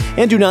only,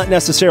 and do not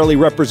necessarily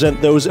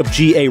represent those of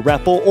G.A.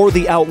 Reppel or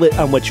the outlet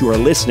on which you are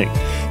listening.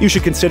 You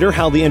should consider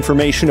how the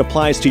information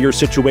applies to your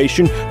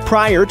situation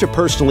prior to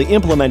personally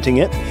implementing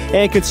it,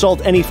 and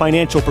consult any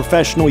financial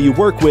professional you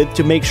work with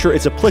to make sure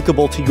it's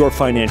applicable to your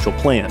financial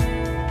plan.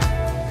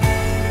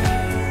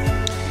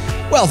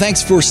 Well,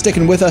 thanks for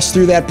sticking with us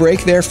through that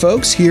break there,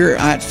 folks, here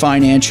at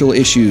Financial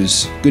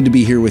Issues. Good to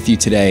be here with you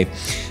today.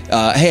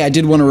 Hey, I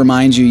did want to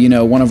remind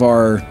you, one of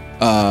our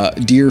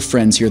dear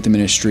friends here at the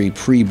ministry,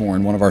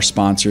 Preborn, one of our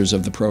sponsors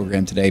of the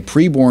program today.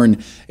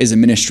 Preborn is a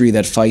ministry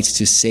that fights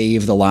to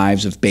save the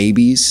lives of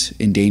babies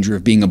in danger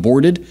of being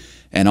aborted,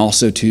 and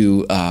also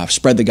to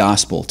spread the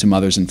gospel to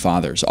mothers and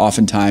fathers.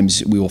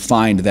 Oftentimes, we will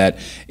find that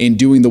in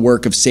doing the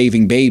work of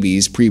saving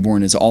babies,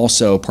 Preborn is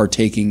also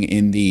partaking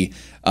in the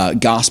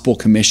gospel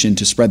commission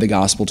to spread the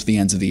gospel to the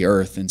ends of the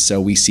earth. And so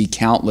we see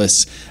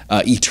countless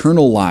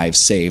eternal lives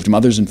saved,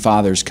 mothers and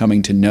fathers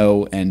coming to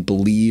know and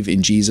believe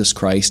in Jesus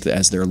Christ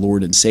as their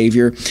Lord and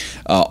Savior,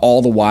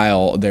 all the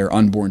while their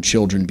unborn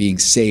children being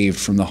saved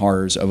from the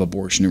horrors of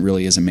abortion. It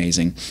really is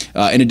amazing.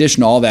 In addition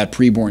to all that,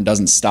 Preborn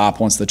doesn't stop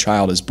once the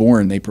child is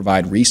born. They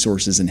provide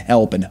resources and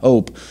help and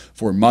hope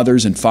for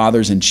mothers and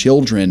fathers and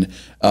children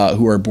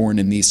who are born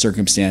in these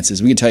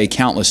circumstances. We can tell you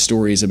countless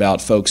stories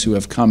about folks who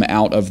have come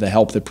out of the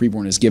help that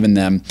Preborn has given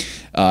them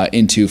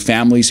into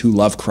families who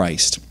love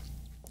Christ.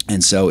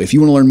 And so if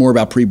you want to learn more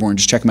about Preborn,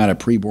 just check them out at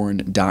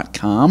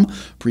preborn.com.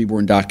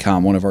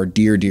 Preborn.com, one of our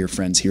dear, dear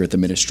friends here at the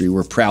ministry.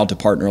 We're proud to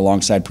partner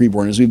alongside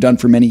Preborn, as we've done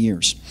for many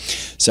years.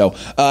 So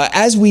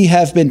as we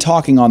have been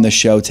talking on the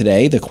show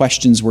today, the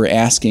questions we're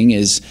asking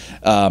is,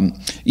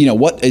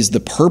 what is the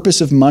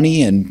purpose of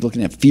money, and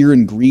looking at fear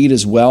and greed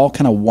as well,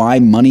 kind of why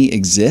money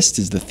exists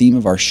is the theme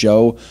of our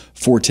show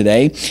for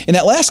today. In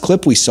that last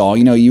clip we saw,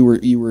 you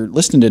were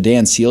listening to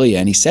Dan Celia,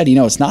 and he said,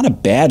 it's not a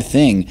bad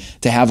thing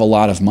to have a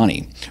lot of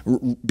money.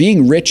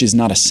 Being rich is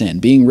not a sin.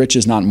 Being rich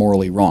is not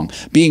morally wrong.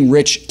 Being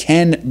rich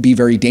can be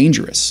very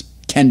dangerous.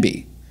 Can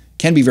be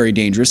very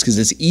dangerous because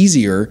it's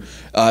easier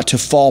to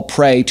fall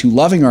prey to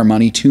loving our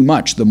money too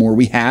much. The more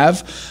we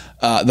have,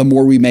 the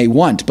more we may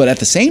want. But at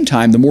the same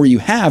time, the more you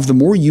have, the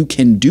more you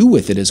can do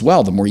with it as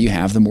well. The more you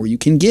have, the more you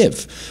can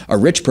give. A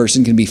rich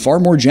person can be far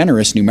more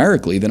generous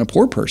numerically than a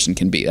poor person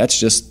can be. That's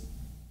just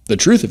the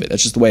truth of it.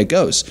 That's just the way it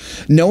goes.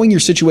 Knowing your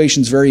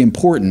situation is very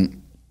important.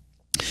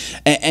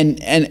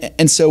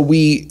 And so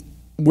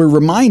we're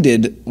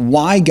reminded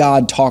why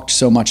God talked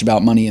so much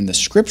about money in the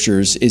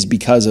scriptures is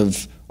because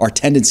of our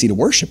tendency to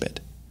worship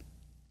it.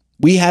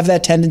 We have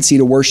that tendency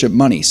to worship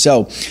money.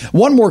 So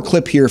one more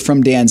clip here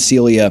from Dan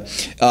Celia.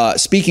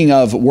 Speaking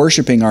of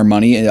worshiping our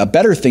money, a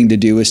better thing to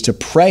do is to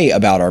pray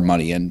about our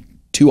money. And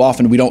too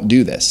often we don't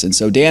do this. And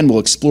so Dan will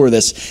explore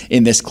this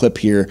in this clip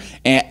here,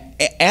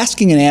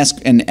 asking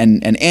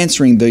and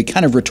answering the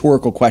kind of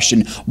rhetorical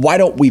question, why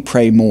don't we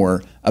pray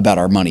more about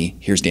our money?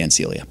 Here's Dan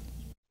Celia.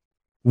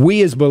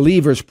 We as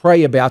believers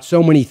pray about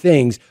so many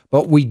things,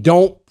 but we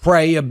don't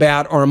pray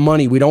about our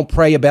money. We don't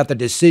pray about the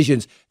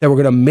decisions that we're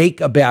going to make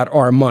about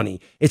our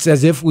money. It's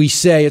as if we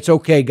say, it's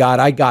okay,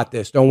 God, I got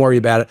this. Don't worry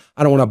about it.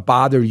 I don't want to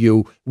bother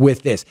you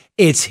with this.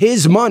 It's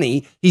his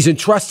money. He's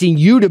entrusting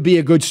you to be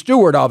a good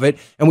steward of it,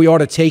 and we ought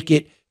to take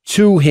it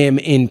to him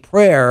in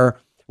prayer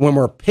when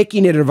we're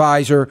picking an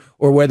advisor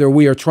or whether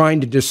we are trying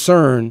to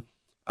discern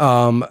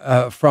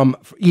from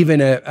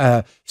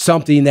even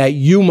something that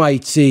you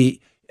might see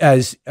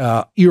as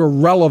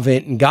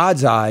irrelevant in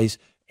God's eyes,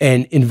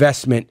 and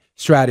investment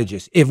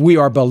strategists. If we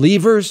are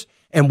believers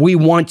and we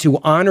want to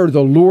honor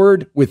the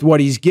Lord with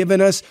what he's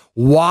given us,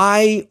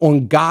 why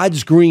on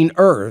God's green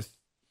earth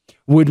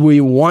would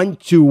we want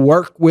to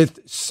work with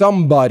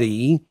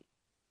somebody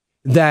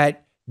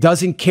that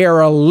doesn't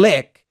care a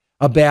lick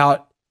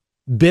about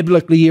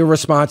biblically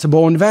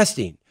irresponsible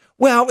investing?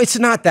 Well, it's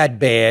not that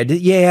bad.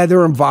 Yeah,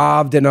 they're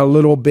involved in a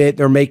little bit.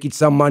 They're making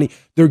some money.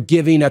 They're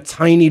giving a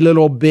tiny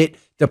little bit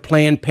to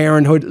Planned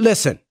Parenthood.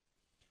 Listen,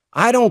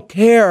 I don't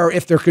care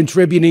if they're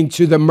contributing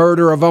to the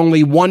murder of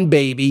only one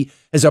baby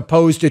as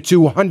opposed to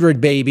 200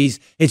 babies.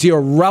 It's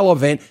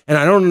irrelevant, and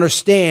I don't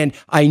understand.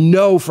 I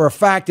know for a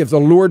fact if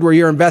the Lord were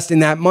here investing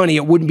that money,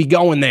 it wouldn't be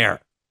going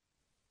there.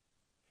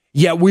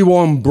 Yet we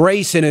will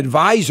embrace an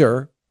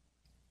advisor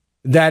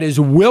that is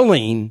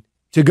willing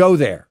to go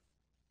there.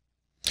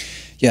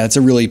 Yeah, it's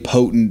a really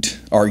potent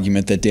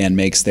argument that Dan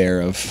makes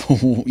there of,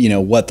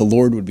 what the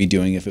Lord would be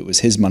doing if it was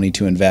his money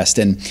to invest.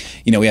 And,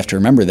 we have to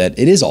remember that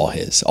it is all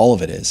his. All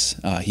of it is.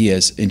 He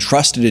has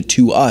entrusted it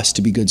to us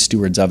to be good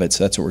stewards of it.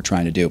 So that's what we're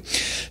trying to do.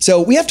 So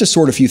we have to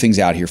sort a few things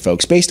out here,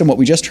 folks. Based on what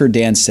we just heard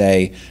Dan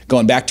say,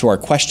 going back to our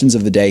questions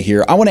of the day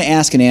here, I want to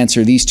ask and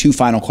answer these two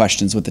final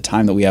questions with the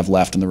time that we have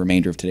left in the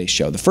remainder of today's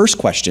show. The first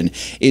question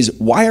is,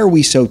 why are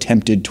we so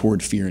tempted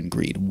toward fear and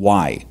greed?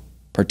 Why?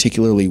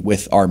 Particularly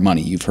with our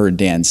money. You've heard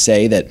Dan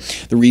say that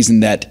the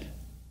reason that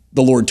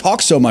the Lord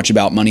talks so much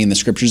about money in the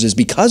scriptures is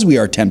because we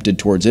are tempted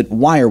towards it.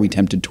 Why are we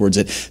tempted towards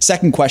it?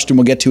 Second question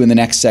we'll get to in the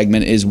next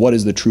segment is, what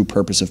is the true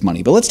purpose of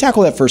money? But let's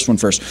tackle that first one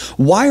first.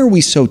 Why are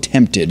we so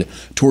tempted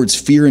towards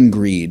fear and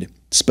greed,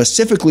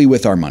 specifically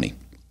with our money?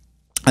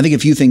 I think a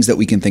few things that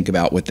we can think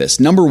about with this.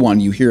 Number one,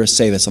 you hear us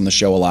say this on the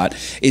show a lot,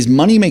 is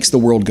money makes the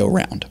world go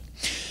round.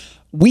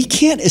 We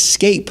can't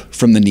escape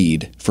from the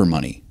need for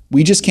money.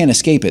 We just can't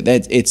escape it.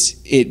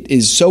 It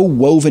is so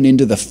woven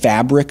into the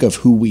fabric of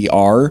who we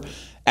are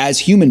as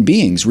human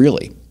beings,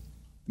 really.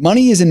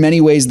 Money is in many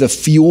ways the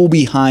fuel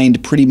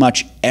behind pretty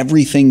much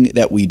everything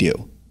that we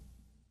do.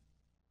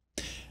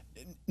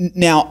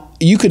 Now,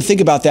 you could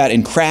think about that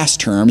in crass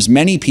terms.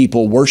 Many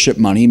people worship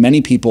money. Many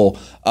people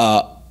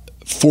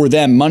for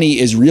them, money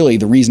is really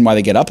the reason why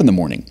they get up in the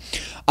morning.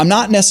 I'm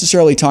not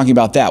necessarily talking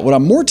about that. What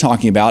I'm more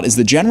talking about is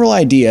the general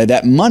idea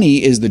that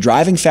money is the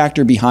driving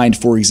factor behind,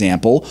 for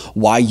example,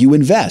 why you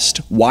invest,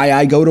 why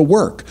I go to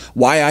work,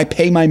 why I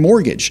pay my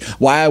mortgage,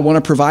 why I want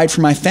to provide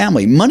for my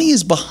family. Money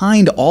is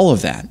behind all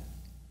of that.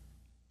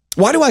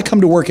 Why do I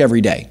come to work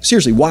every day?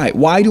 Seriously, why?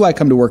 Why do I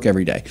come to work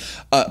every day?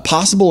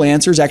 Possible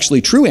answers,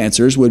 actually true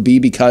answers, would be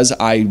because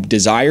I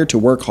desire to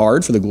work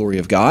hard for the glory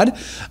of God.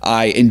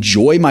 I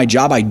enjoy my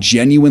job. I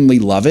genuinely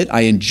love it.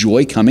 I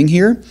enjoy coming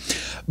here.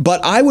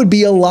 But I would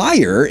be a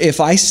liar if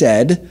I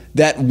said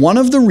that one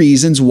of the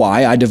reasons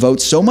why I devote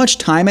so much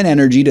time and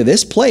energy to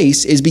this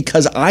place is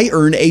because I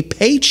earn a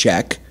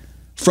paycheck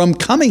from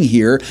coming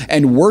here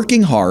and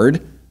working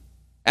hard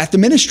at the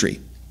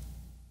ministry.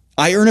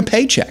 I earn a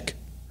paycheck.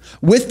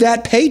 With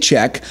that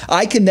paycheck,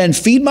 I can then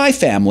feed my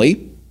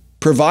family,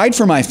 provide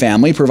for my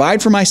family,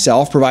 provide for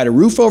myself, provide a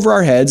roof over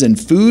our heads and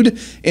food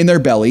in their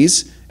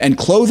bellies and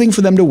clothing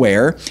for them to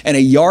wear and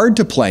a yard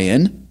to play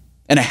in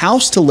and a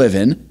house to live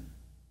in.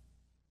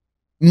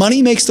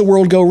 Money makes the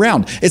world go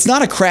round. It's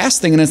not a crass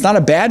thing and it's not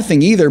a bad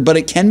thing either, but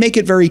it can make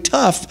it very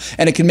tough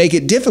and it can make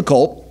it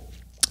difficult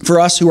for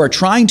us who are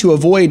trying to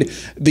avoid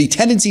the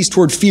tendencies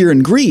toward fear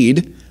and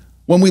greed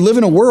when we live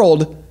in a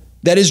world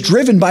that is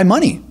driven by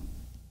money.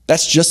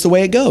 That's just the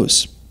way it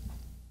goes.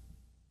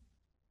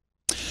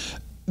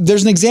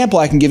 There's an example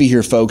I can give you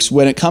here, folks.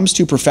 When it comes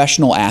to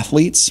professional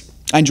athletes,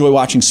 I enjoy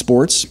watching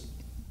sports.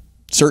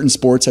 Certain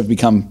sports have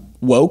become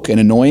woke and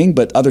annoying,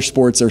 but other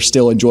sports are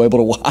still enjoyable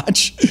to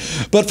watch.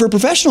 But for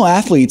professional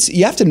athletes,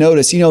 you have to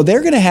notice, they're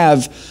going to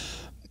have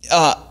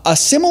a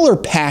similar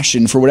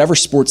passion for whatever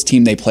sports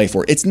team they play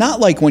for. It's not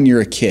like when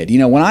you're a kid.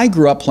 When I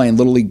grew up playing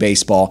Little League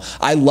Baseball,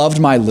 I loved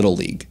my Little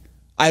League.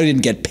 I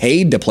didn't get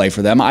paid to play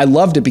for them. I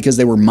loved it because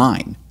they were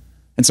mine.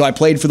 And so I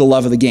played for the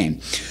love of the game.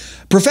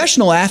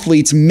 Professional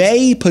athletes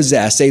may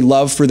possess a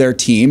love for their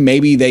team.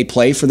 Maybe they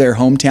play for their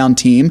hometown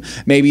team.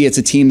 Maybe it's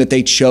a team that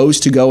they chose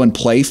to go and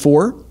play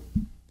for.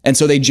 And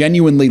so they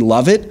genuinely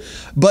love it.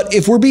 But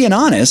if we're being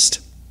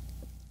honest,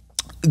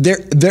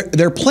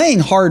 they're playing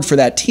hard for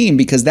that team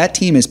because that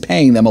team is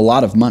paying them a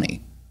lot of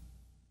money.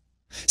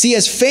 See,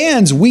 as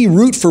fans, we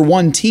root for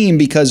one team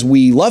because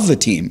we love the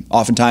team.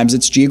 Oftentimes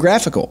it's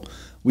geographical.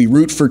 We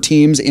root for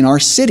teams in our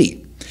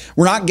city.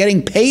 We're not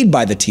getting paid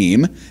by the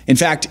team. In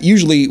fact,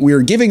 usually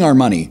we're giving our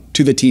money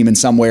to the team in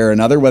some way or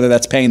another, whether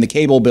that's paying the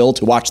cable bill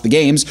to watch the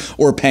games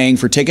or paying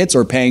for tickets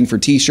or paying for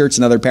t-shirts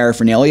and other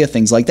paraphernalia,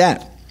 things like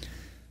that.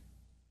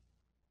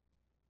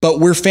 But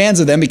we're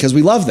fans of them because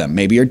we love them.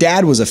 Maybe your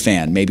dad was a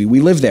fan. Maybe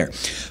we live there.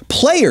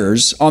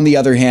 Players, on the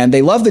other hand,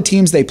 they love the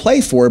teams they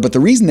play for, but the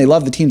reason they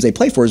love the teams they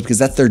play for is because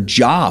that's their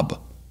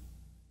job.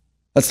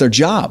 That's their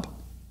job.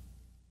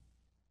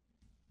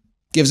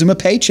 Gives them a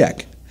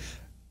paycheck.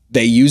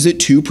 They use it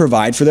to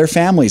provide for their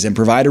families and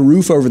provide a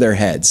roof over their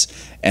heads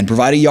and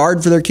provide a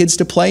yard for their kids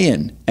to play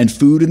in and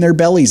food in their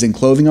bellies and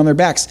clothing on their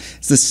backs.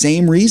 It's the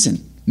same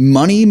reason.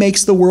 Money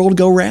makes the world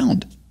go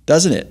round,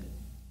 doesn't it?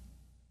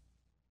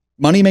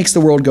 Money makes the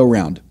world go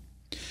round.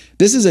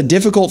 This is a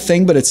difficult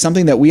thing, but it's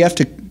something that we have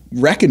to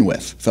reckon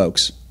with,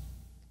 folks.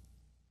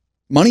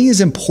 Money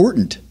is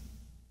important.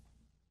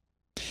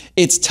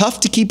 It's tough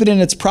to keep it in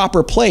its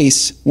proper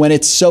place when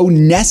it's so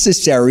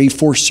necessary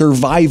for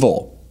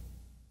survival.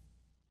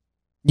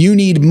 You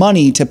need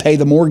money to pay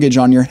the mortgage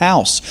on your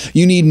house.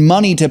 You need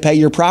money to pay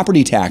your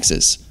property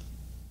taxes.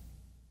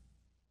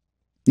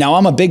 Now,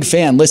 I'm a big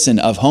fan, listen,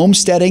 of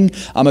homesteading.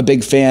 I'm a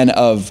big fan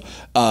of,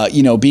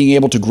 being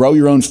able to grow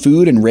your own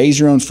food and raise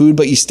your own food,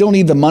 but you still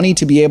need the money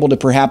to be able to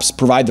perhaps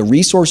provide the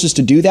resources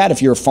to do that.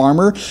 If you're a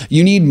farmer,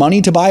 you need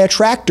money to buy a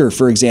tractor,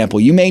 for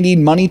example. You may need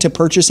money to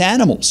purchase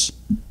animals.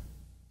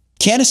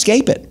 Can't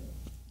escape it.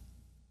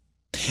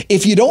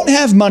 If you don't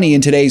have money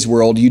in today's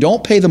world, you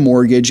don't pay the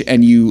mortgage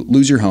and you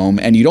lose your home,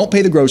 and you don't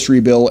pay the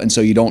grocery bill and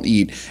so you don't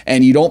eat,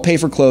 and you don't pay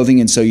for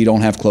clothing and so you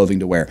don't have clothing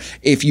to wear.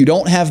 If you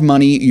don't have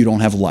money, you don't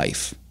have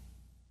life.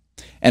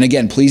 And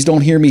again, please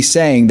don't hear me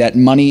saying that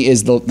money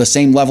is the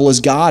same level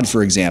as God,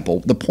 for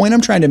example. The point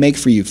I'm trying to make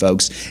for you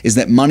folks is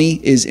that money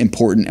is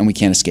important and we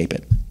can't escape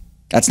it.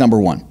 That's number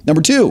one.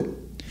 Number two,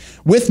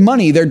 with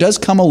money, there does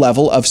come a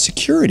level of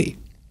security.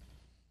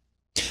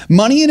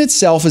 Money in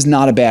itself is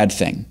not a bad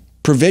thing.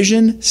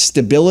 Provision,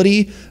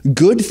 stability,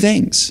 good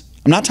things.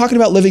 I'm not talking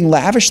about living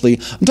lavishly.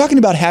 I'm talking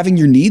about having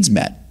your needs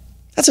met.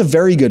 That's a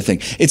very good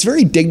thing. It's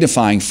very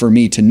dignifying for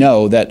me to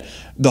know that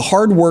the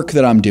hard work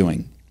that I'm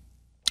doing,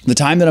 the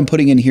time that I'm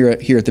putting in here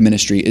at the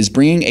ministry, is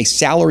bringing a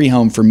salary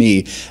home for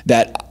me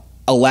that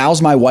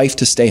allows my wife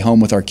to stay home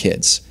with our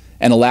kids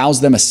and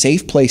allows them a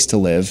safe place to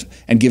live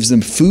and gives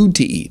them food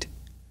to eat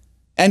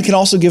and can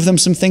also give them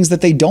some things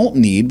that they don't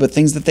need, but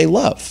things that they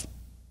love.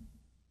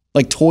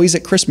 Like toys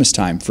at Christmas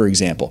time, for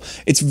example.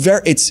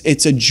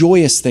 It's a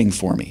joyous thing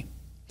for me.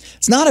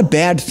 It's not a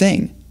bad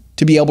thing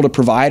to be able to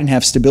provide and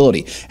have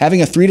stability.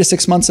 Having a 3 to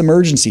 6 months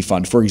emergency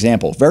fund, for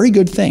example, very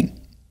good thing.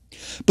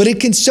 But it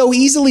can so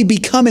easily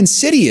become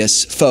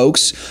insidious,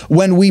 folks,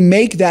 when we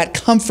make that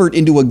comfort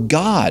into a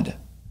god.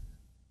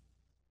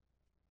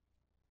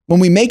 When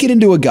we make it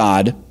into a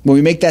God, when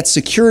we make that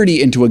security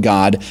into a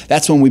God,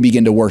 that's when we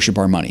begin to worship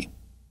our money.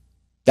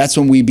 That's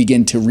when we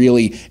begin to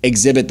really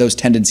exhibit those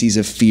tendencies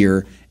of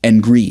fear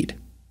and greed.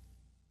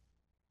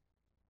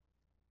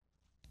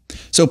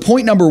 So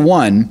point number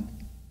one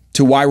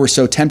to why we're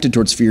so tempted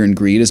towards fear and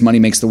greed is money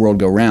makes the world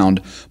go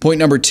round. Point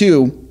number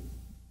two,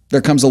 there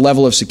comes a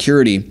level of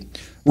security.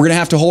 We're going to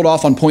have to hold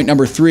off on point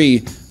number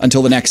three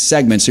until the next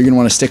segment, so you're going to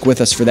want to stick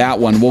with us for that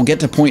one. We'll get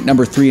to point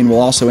number three, and we'll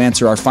also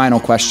answer our final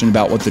question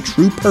about what the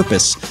true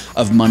purpose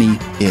of money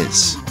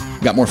is.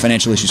 We've got more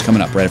financial issues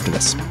coming up right after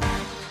this.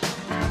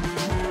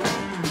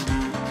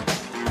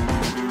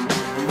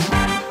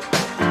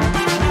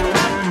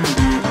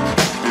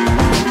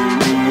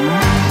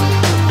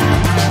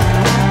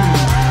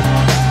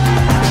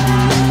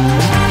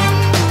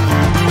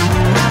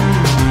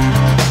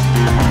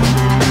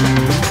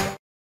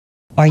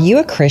 Are you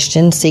a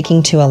Christian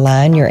seeking to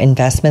align your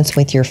investments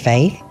with your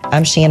faith?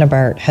 I'm Shanna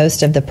Burt,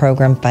 host of the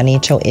program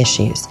Financial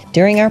Issues.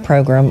 During our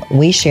program,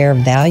 we share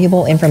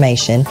valuable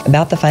information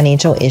about the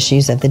financial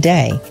issues of the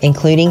day,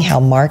 including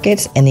how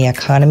markets and the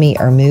economy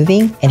are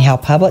moving and how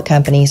public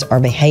companies are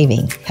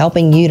behaving,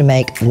 helping you to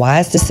make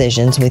wise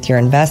decisions with your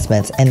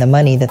investments and the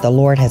money that the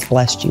Lord has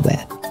blessed you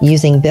with.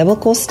 Using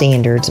biblical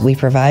standards, we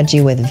provide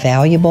you with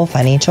valuable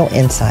financial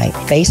insight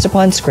based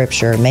upon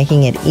Scripture,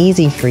 making it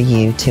easy for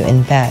you to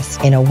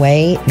invest in a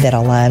way that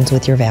aligns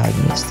with your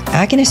values.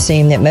 I can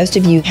assume that most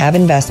of you have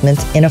investments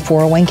in a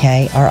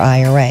 401k or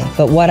IRA,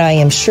 but what I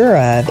am sure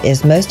of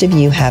is most of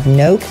you have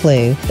no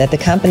clue that the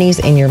companies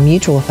in your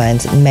mutual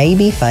funds may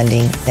be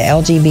funding the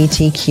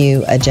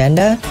LGBTQ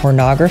agenda,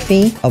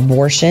 pornography,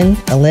 abortion,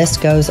 the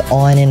list goes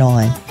on and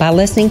on. By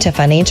listening to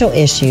Financial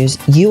Issues,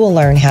 you will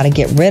learn how to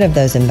get rid of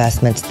those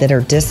investments that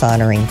are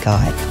dishonoring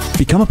God.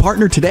 Become a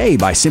partner today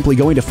by simply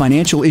going to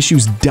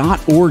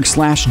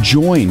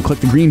financialissues.org/join. Click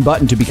the green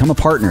button to become a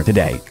partner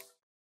today.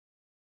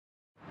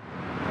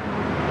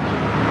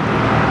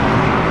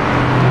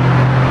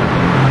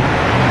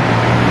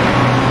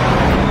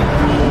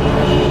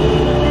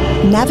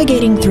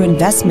 Navigating through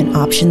investment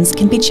options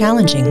can be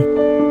challenging,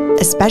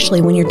 especially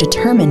when you're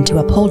determined to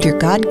uphold your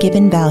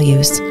God-given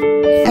values.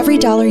 Every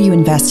dollar you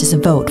invest is a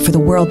vote for the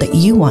world that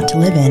you want to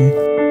live in.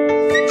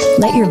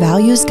 Let your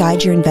values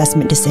guide your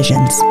investment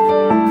decisions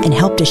and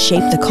help to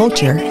shape the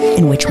culture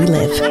in which we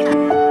live.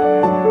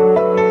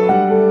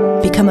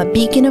 Become a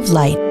beacon of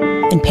light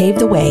and pave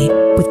the way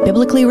with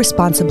biblically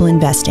responsible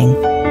investing.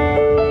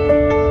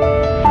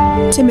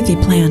 Timothy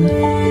Plan,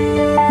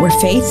 where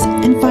faith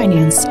and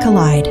finance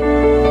collide.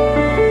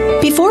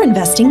 Before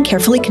investing,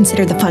 carefully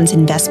consider the fund's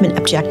investment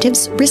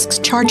objectives, risks,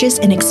 charges,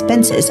 and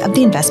expenses of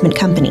the investment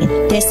company.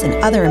 This and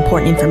other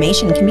important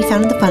information can be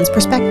found in the fund's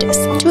prospectus.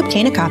 To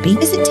obtain a copy,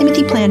 visit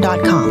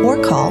timothyplan.com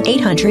or call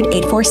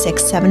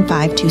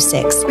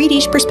 800-846-7526. Read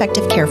each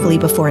prospectus carefully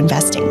before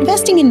investing.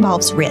 Investing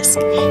involves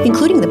risk,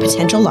 including the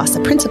potential loss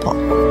of principal.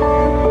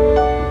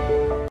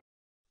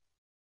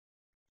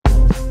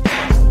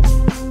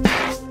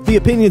 The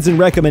opinions and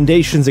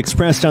recommendations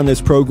expressed on this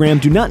program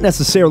do not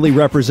necessarily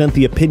represent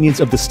the opinions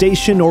of the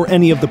station or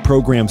any of the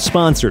program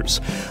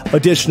sponsors.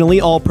 Additionally,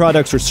 all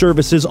products or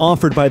services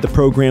offered by the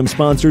program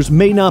sponsors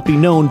may not be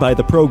known by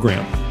the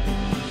program.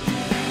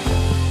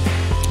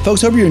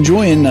 Folks, hope you're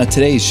enjoying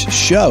today's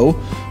show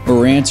where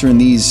we're answering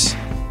these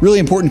really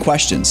important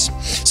questions.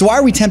 So why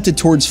are we tempted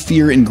towards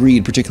fear and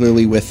greed,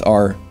 particularly with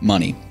our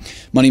money?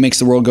 Money makes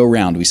the world go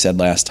round, we said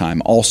last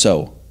time.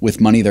 Also, with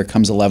money, there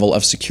comes a level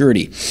of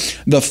security.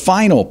 The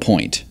final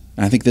point,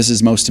 and I think this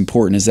is most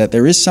important, is that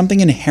there is something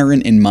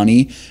inherent in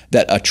money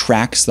that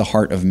attracts the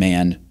heart of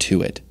man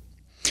to it.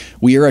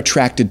 We are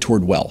attracted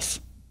toward wealth.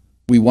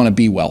 We want to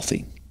be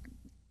wealthy.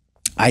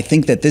 I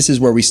think that this is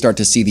where we start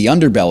to see the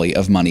underbelly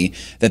of money,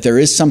 that there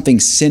is something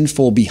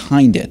sinful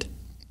behind it.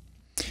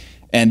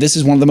 And this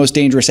is one of the most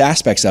dangerous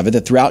aspects of it,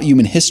 that throughout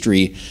human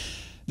history,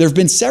 there have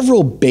been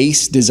several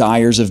base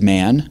desires of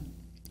man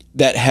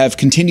that have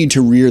continued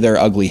to rear their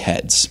ugly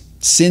heads.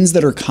 Sins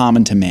that are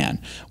common to man.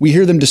 We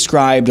hear them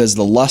described as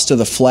the lust of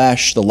the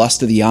flesh, the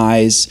lust of the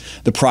eyes,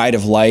 the pride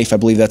of life. I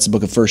believe that's the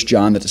book of 1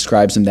 John that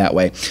describes them that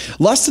way.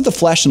 Lust of the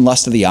flesh and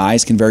lust of the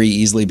eyes can very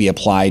easily be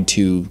applied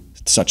to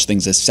such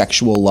things as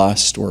sexual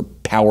lust or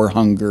power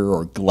hunger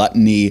or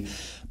gluttony,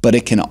 but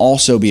it can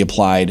also be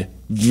applied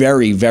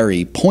very,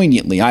 very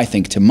poignantly, I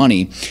think, to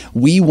money.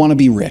 We want to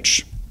be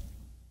rich.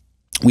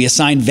 We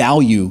assign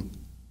value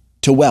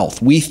to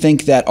wealth. We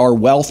think that our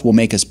wealth will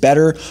make us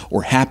better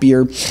or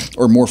happier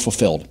or more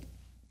fulfilled.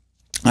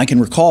 I can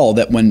recall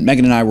that when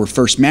Megan and I were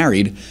first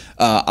married,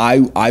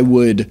 I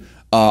would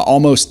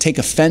almost take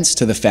offense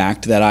to the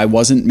fact that I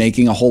wasn't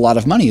making a whole lot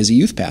of money as a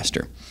youth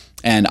pastor.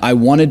 And I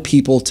wanted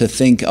people to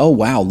think, oh,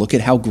 wow, look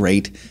at how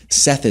great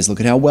Seth is. Look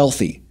at how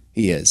wealthy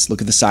he is. Look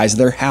at the size of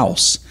their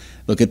house.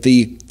 Look at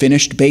the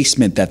finished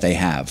basement that they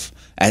have.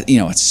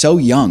 It's so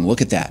young.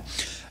 Look at that.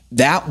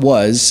 That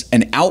was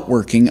an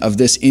outworking of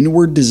this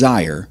inward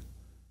desire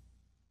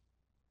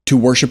to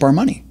worship our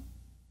money,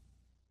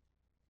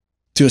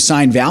 to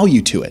assign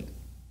value to it.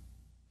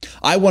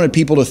 I wanted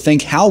people to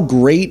think, how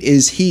great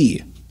is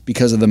he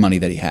because of the money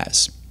that he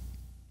has?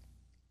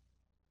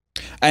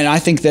 And I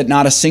think that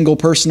not a single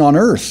person on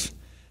earth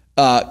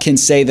can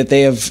say that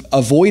they have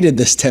avoided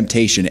this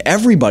temptation.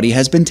 Everybody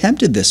has been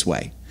tempted this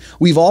way.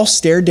 We've all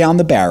stared down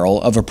the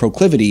barrel of a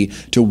proclivity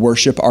to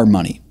worship our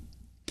money.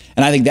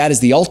 And I think that is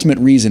the ultimate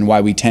reason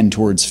why we tend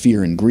towards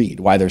fear and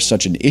greed, why there's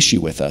such an issue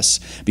with us,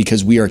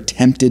 because we are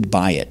tempted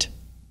by it.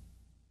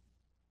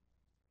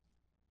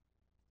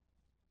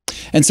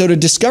 And so to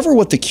discover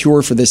what the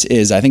cure for this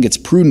is, I think it's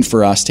prudent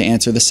for us to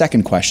answer the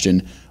second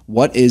question: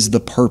 what is the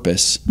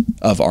purpose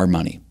of our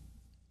money?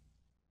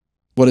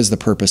 What is the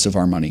purpose of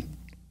our money?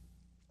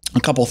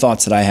 A couple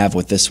thoughts that I have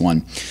with this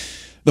one.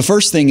 The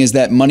first thing is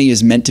that money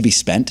is meant to be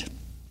spent.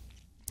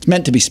 It's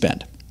meant to be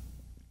spent.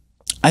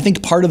 I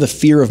think part of the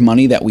fear of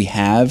money that we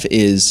have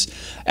is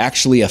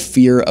actually a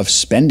fear of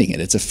spending it.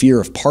 It's a fear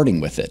of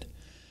parting with it.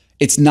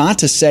 It's not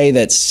to say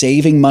that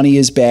saving money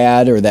is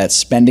bad or that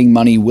spending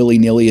money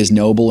willy-nilly is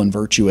noble and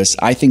virtuous.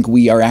 I think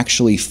we are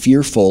actually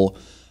fearful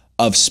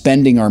of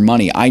spending our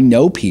money. I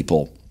know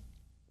people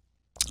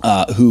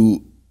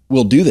who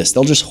will do this.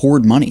 They'll just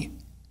hoard money.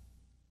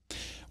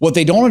 What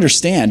they don't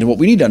understand, and what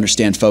we need to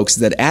understand, folks,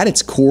 is that at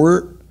its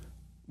core,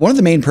 one of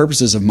the main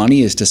purposes of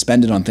money is to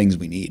spend it on things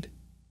we need.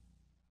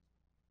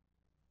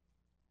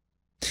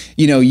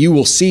 You know, you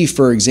will see,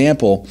 for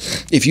example,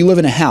 if you live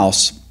in a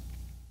house,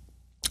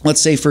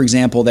 let's say, for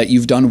example, that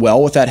you've done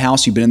well with that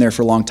house, you've been in there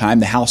for a long time,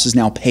 the house is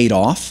now paid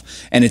off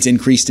and it's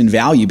increased in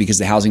value because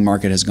the housing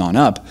market has gone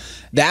up.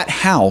 That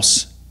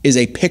house is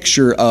a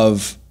picture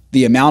of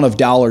the amount of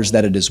dollars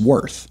that it is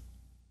worth.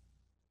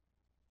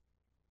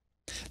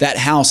 That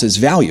house is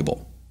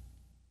valuable.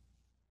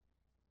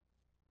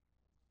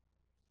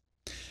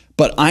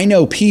 But I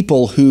know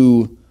people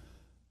who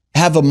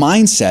have a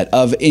mindset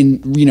of,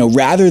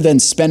 rather than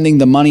spending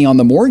the money on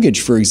the mortgage,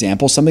 for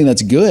example, something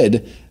that's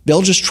good,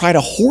 they'll just try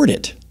to hoard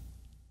it.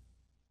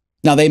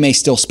 Now, they may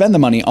still spend the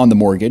money on the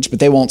mortgage, but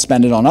they won't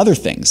spend it on other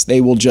things.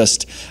 They will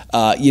just,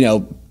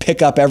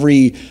 pick up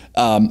every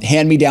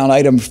hand-me-down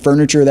item,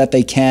 furniture that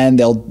they can.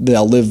 They'll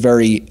live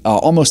very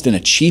almost in a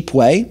cheap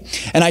way.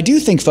 And I do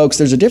think, folks,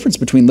 there's a difference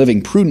between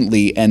living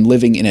prudently and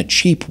living in a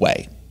cheap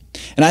way.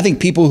 And I think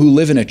people who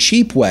live in a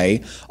cheap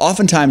way,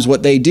 oftentimes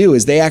what they do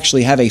is they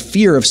actually have a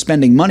fear of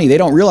spending money. They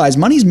don't realize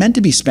money's meant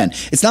to be spent.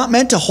 It's not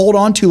meant to hold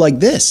on to like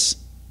this.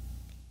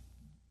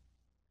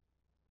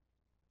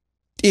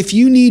 If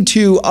you need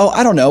to,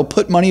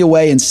 put money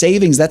away in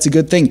savings, that's a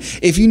good thing.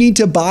 If you need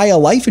to buy a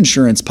life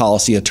insurance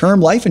policy, a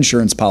term life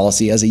insurance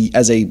policy as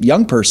a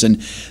young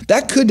person,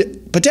 that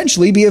could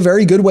potentially be a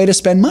very good way to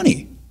spend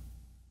money.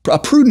 A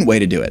prudent way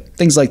to do it.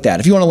 Things like that.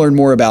 If you want to learn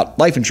more about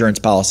life insurance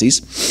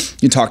policies,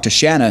 you talk to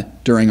Shanna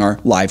during our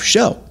live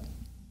show.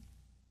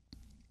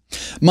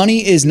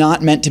 Money is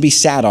not meant to be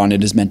sat on.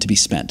 It is meant to be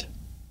spent.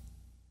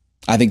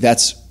 I think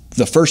that's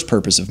the first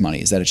purpose of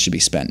money, is that it should be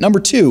spent. Number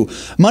two,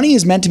 money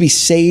is meant to be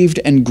saved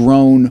and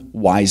grown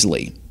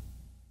wisely.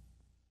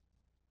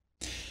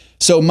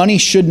 So money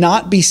should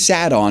not be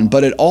sat on,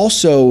 but it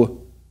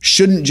also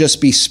shouldn't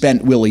just be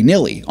spent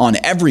willy-nilly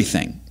on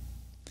everything.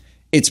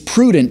 It's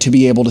prudent to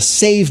be able to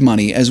save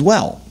money as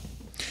well.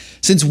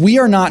 Since we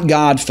are not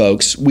God,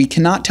 folks, we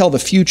cannot tell the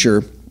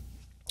future.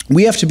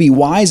 We have to be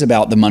wise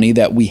about the money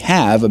that we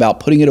have,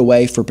 about putting it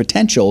away for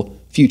potential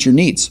future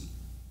needs.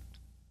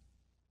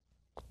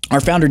 Our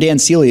founder, Dan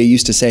Celia,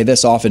 used to say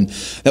this often,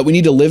 that we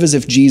need to live as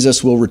if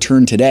Jesus will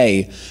return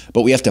today,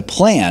 but we have to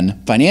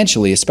plan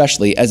financially,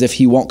 especially, as if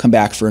he won't come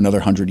back for another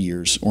 100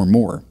 years or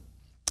more.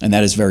 And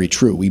that is very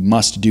true. We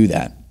must do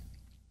that.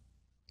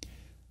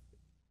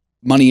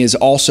 Money is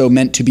also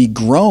meant to be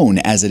grown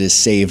as it is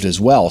saved as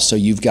well. So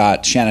you've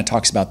got, Shanna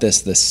talks about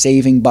this, the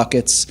saving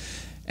buckets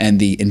and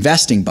the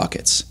investing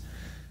buckets.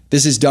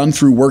 This is done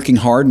through working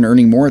hard and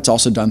earning more. It's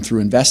also done through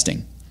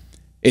investing.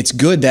 It's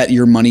good that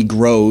your money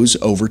grows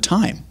over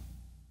time.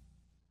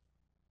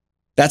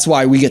 That's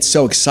why we get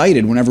so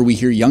excited whenever we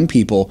hear young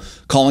people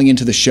calling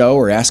into the show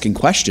or asking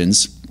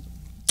questions,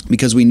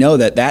 because we know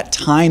that that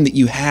time that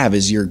you have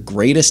is your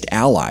greatest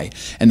ally.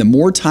 And the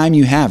more time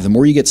you have, the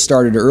more you get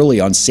started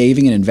early on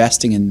saving and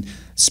investing and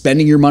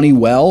spending your money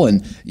well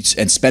and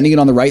spending it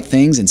on the right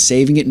things and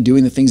saving it and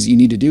doing the things that you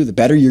need to do, the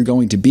better you're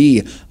going to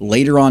be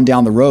later on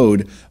down the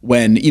road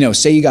when,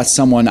 say you got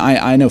someone,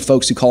 I know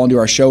folks who call into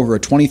our show who are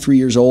 23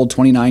 years old,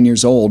 29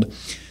 years old.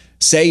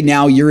 Say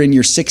now you're in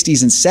your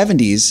 60s and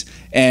 70s,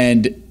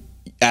 and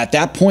at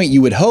that point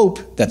you would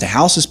hope that the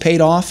house is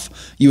paid off.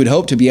 You would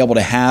hope to be able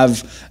to have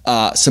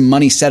some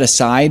money set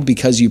aside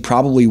because you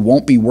probably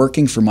won't be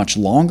working for much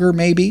longer,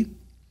 maybe.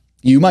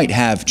 You might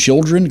have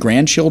children,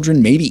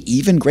 grandchildren, maybe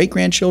even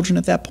great-grandchildren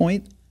at that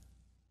point.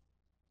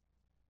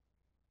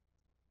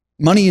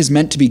 Money is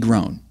meant to be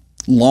grown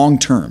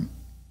long-term.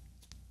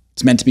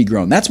 It's meant to be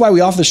grown. That's why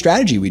we offer the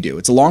strategy we do.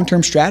 It's a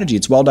long-term strategy.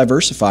 It's well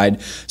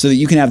diversified so that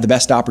you can have the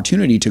best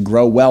opportunity to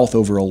grow wealth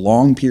over a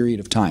long period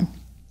of time.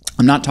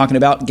 I'm not talking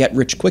about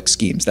get-rich-quick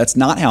schemes. That's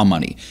not how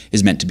money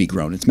is meant to be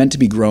grown. It's meant to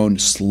be grown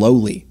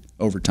slowly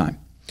over time.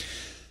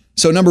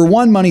 So number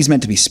one, money is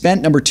meant to be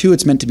spent. Number two,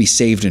 it's meant to be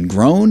saved and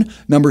grown.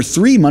 Number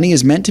three, money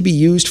is meant to be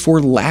used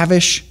for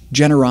lavish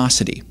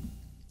generosity.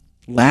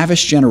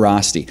 Lavish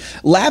generosity.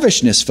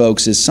 Lavishness,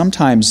 folks, is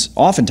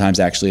oftentimes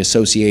actually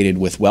associated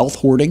with wealth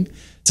hoarding.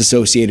 It's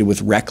associated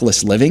with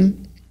reckless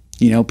living.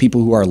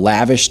 People who are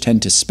lavish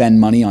tend to spend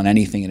money on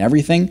anything and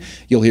everything.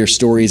 You'll hear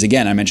stories,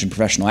 again, I mentioned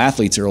professional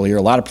athletes earlier.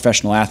 A lot of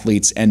professional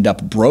athletes end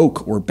up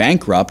broke or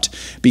bankrupt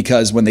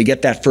because when they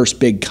get that first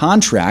big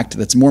contract,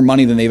 that's more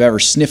money than they've ever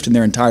sniffed in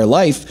their entire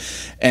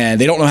life, and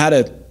they don't know how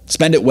to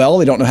spend it well,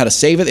 they don't know how to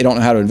save it, they don't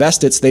know how to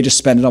invest it, so they just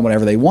spend it on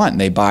whatever they want.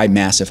 And they buy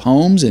massive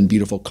homes and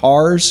beautiful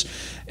cars,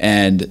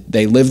 and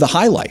they live the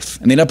high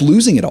life, and they end up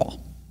losing it all.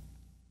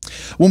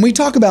 When we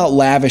talk about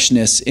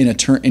lavishness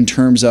in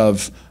terms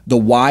of the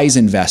wise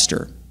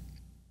investor,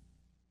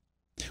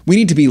 we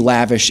need to be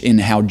lavish in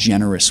how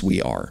generous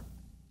we are.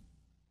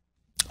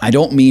 I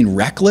don't mean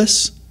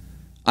reckless.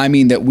 I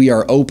mean that we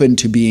are open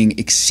to being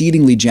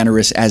exceedingly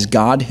generous as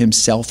God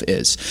himself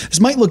is. This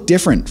might look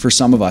different for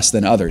some of us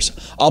than others.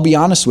 I'll be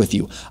honest with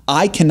you.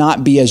 I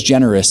cannot be as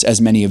generous as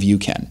many of you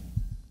can.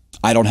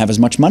 I don't have as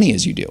much money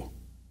as you do.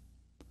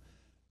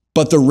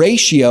 But the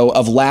ratio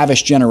of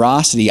lavish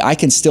generosity, I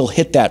can still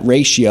hit that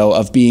ratio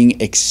of being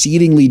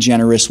exceedingly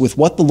generous with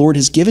what the Lord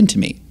has given to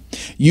me.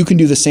 You can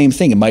do the same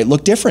thing. It might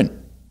look different.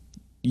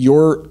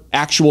 Your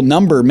actual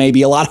number may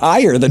be a lot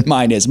higher than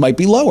mine is, might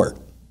be lower.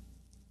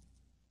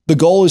 The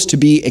goal is to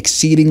be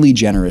exceedingly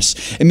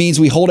generous. It means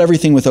we hold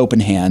everything with open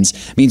hands.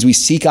 It means we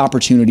seek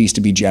opportunities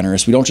to be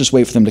generous. We don't just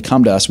wait for them to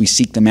come to us. We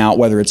seek them out,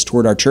 whether it's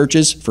toward our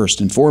churches,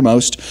 first and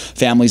foremost,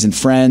 families and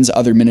friends,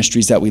 other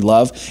ministries that we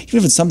love. Even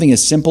if it's something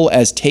as simple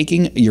as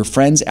taking your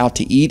friends out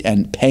to eat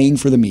and paying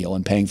for the meal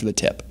and paying for the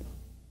tip.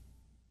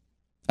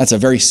 That's a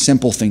very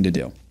simple thing to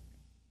do.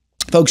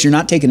 Folks, you're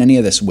not taking any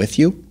of this with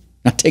you,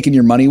 not taking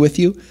your money with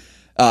you.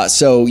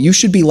 So you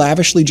should be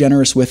lavishly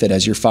generous with it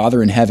as your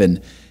Father in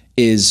heaven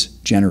is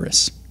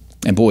generous.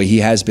 And boy, he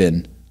has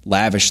been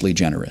lavishly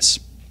generous.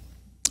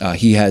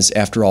 He has,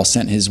 after all,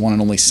 sent his one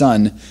and only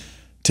Son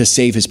to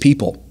save his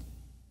people.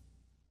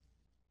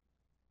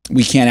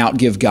 We can't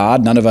outgive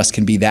God. None of us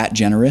can be that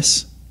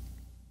generous.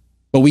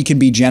 But we can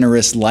be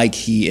generous like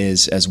he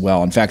is as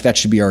well. In fact, that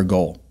should be our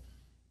goal.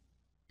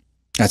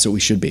 That's what we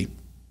should be.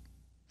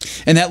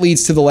 And that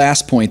leads to the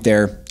last point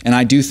there. And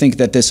I do think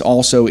that this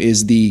also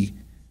is the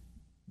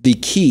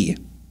key.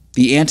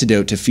 The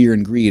antidote to fear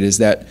and greed is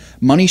that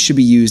money should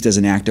be used as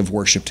an act of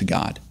worship to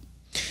God.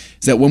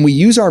 Is that when we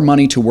use our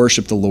money to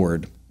worship the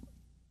Lord,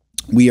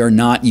 we are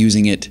not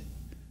using it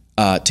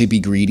to be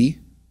greedy,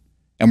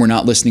 and we're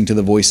not listening to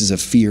the voices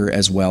of fear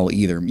as well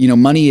either.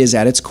 Money is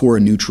at its core a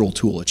neutral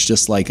tool. It's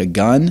just like a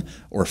gun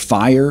or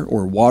fire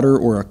or water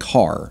or a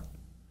car.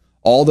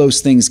 All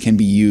those things can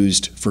be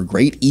used for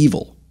great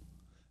evil.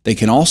 They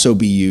can also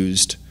be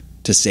used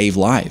to save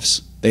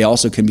lives. They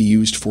also can be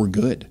used for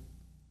good.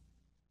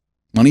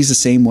 Money's the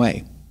same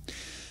way.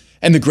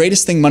 And the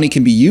greatest thing money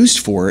can be used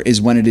for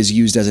is when it is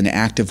used as an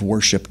act of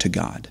worship to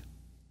God.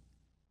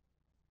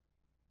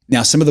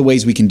 Now, some of the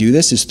ways we can do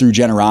this is through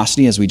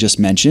generosity, as we just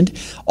mentioned,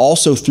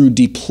 also through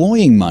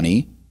deploying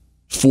money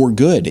for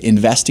good,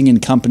 investing in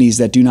companies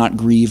that do not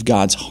grieve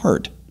God's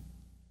heart.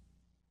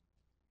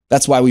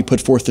 That's why we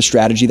put forth the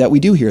strategy that we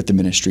do here at the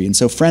ministry. And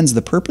so, friends,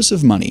 the purpose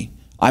of money,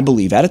 I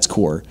believe, at its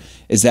core,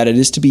 is that it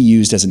is to be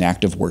used as an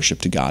act of worship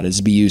to God. It is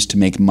to be used to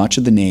make much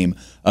of the name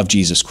of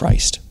Jesus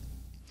Christ.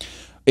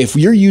 If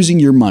you're using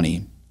your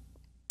money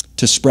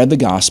to spread the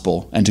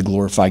gospel and to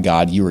glorify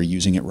God, you are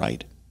using it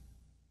right.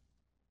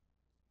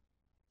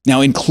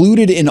 Now,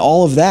 included in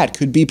all of that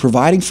could be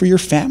providing for your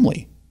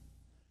family,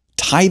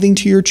 tithing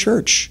to your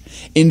church,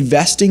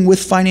 investing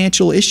with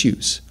financial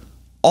issues.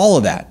 All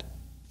of that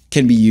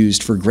can be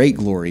used for great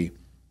glory,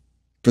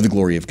 for the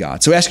glory of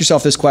God. So ask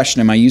yourself this question: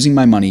 am I using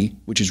my money,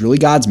 which is really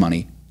God's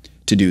money,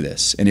 to do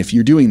this? And if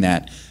you're doing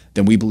that,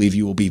 then we believe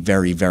you will be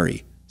very,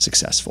 very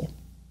successful.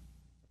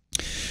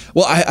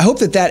 Well, I hope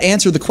that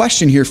answered the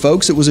question here,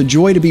 folks. It was a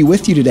joy to be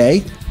with you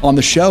today on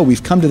the show.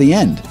 We've come to the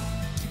end.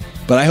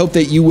 But I hope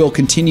that you will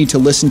continue to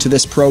listen to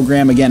this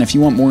program. Again, if you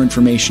want more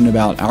information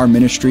about our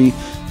ministry,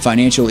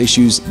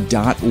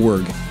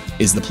 financialissues.org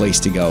is the place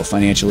to go,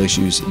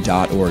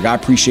 financialissues.org. I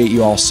appreciate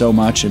you all so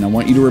much, and I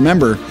want you to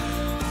remember,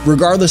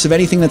 regardless of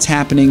anything that's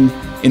happening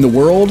in the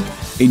world,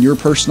 in your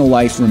personal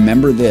life,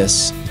 remember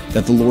this,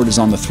 that the Lord is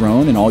on the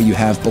throne and all you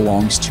have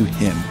belongs to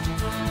him.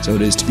 So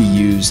it is to be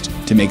used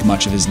to make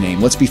much of his name.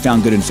 Let's be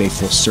found good and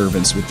faithful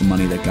servants with the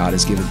money that God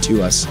has given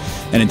to us.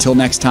 And until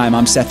next time,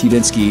 I'm Seth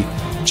Udinsky.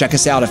 Check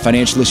us out at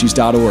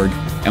financialissues.org,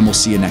 and we'll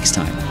see you next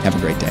time. Have a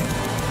great day.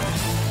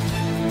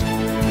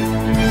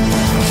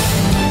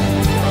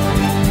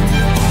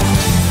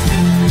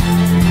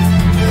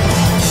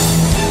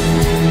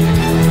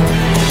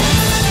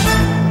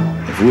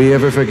 If we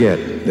ever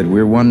forget that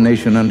we're one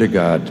nation under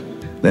God,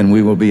 then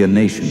we will be a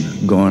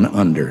nation gone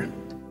under.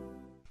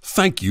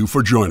 Thank you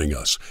for joining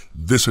us.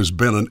 This has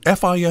been an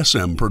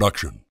FISM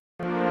production.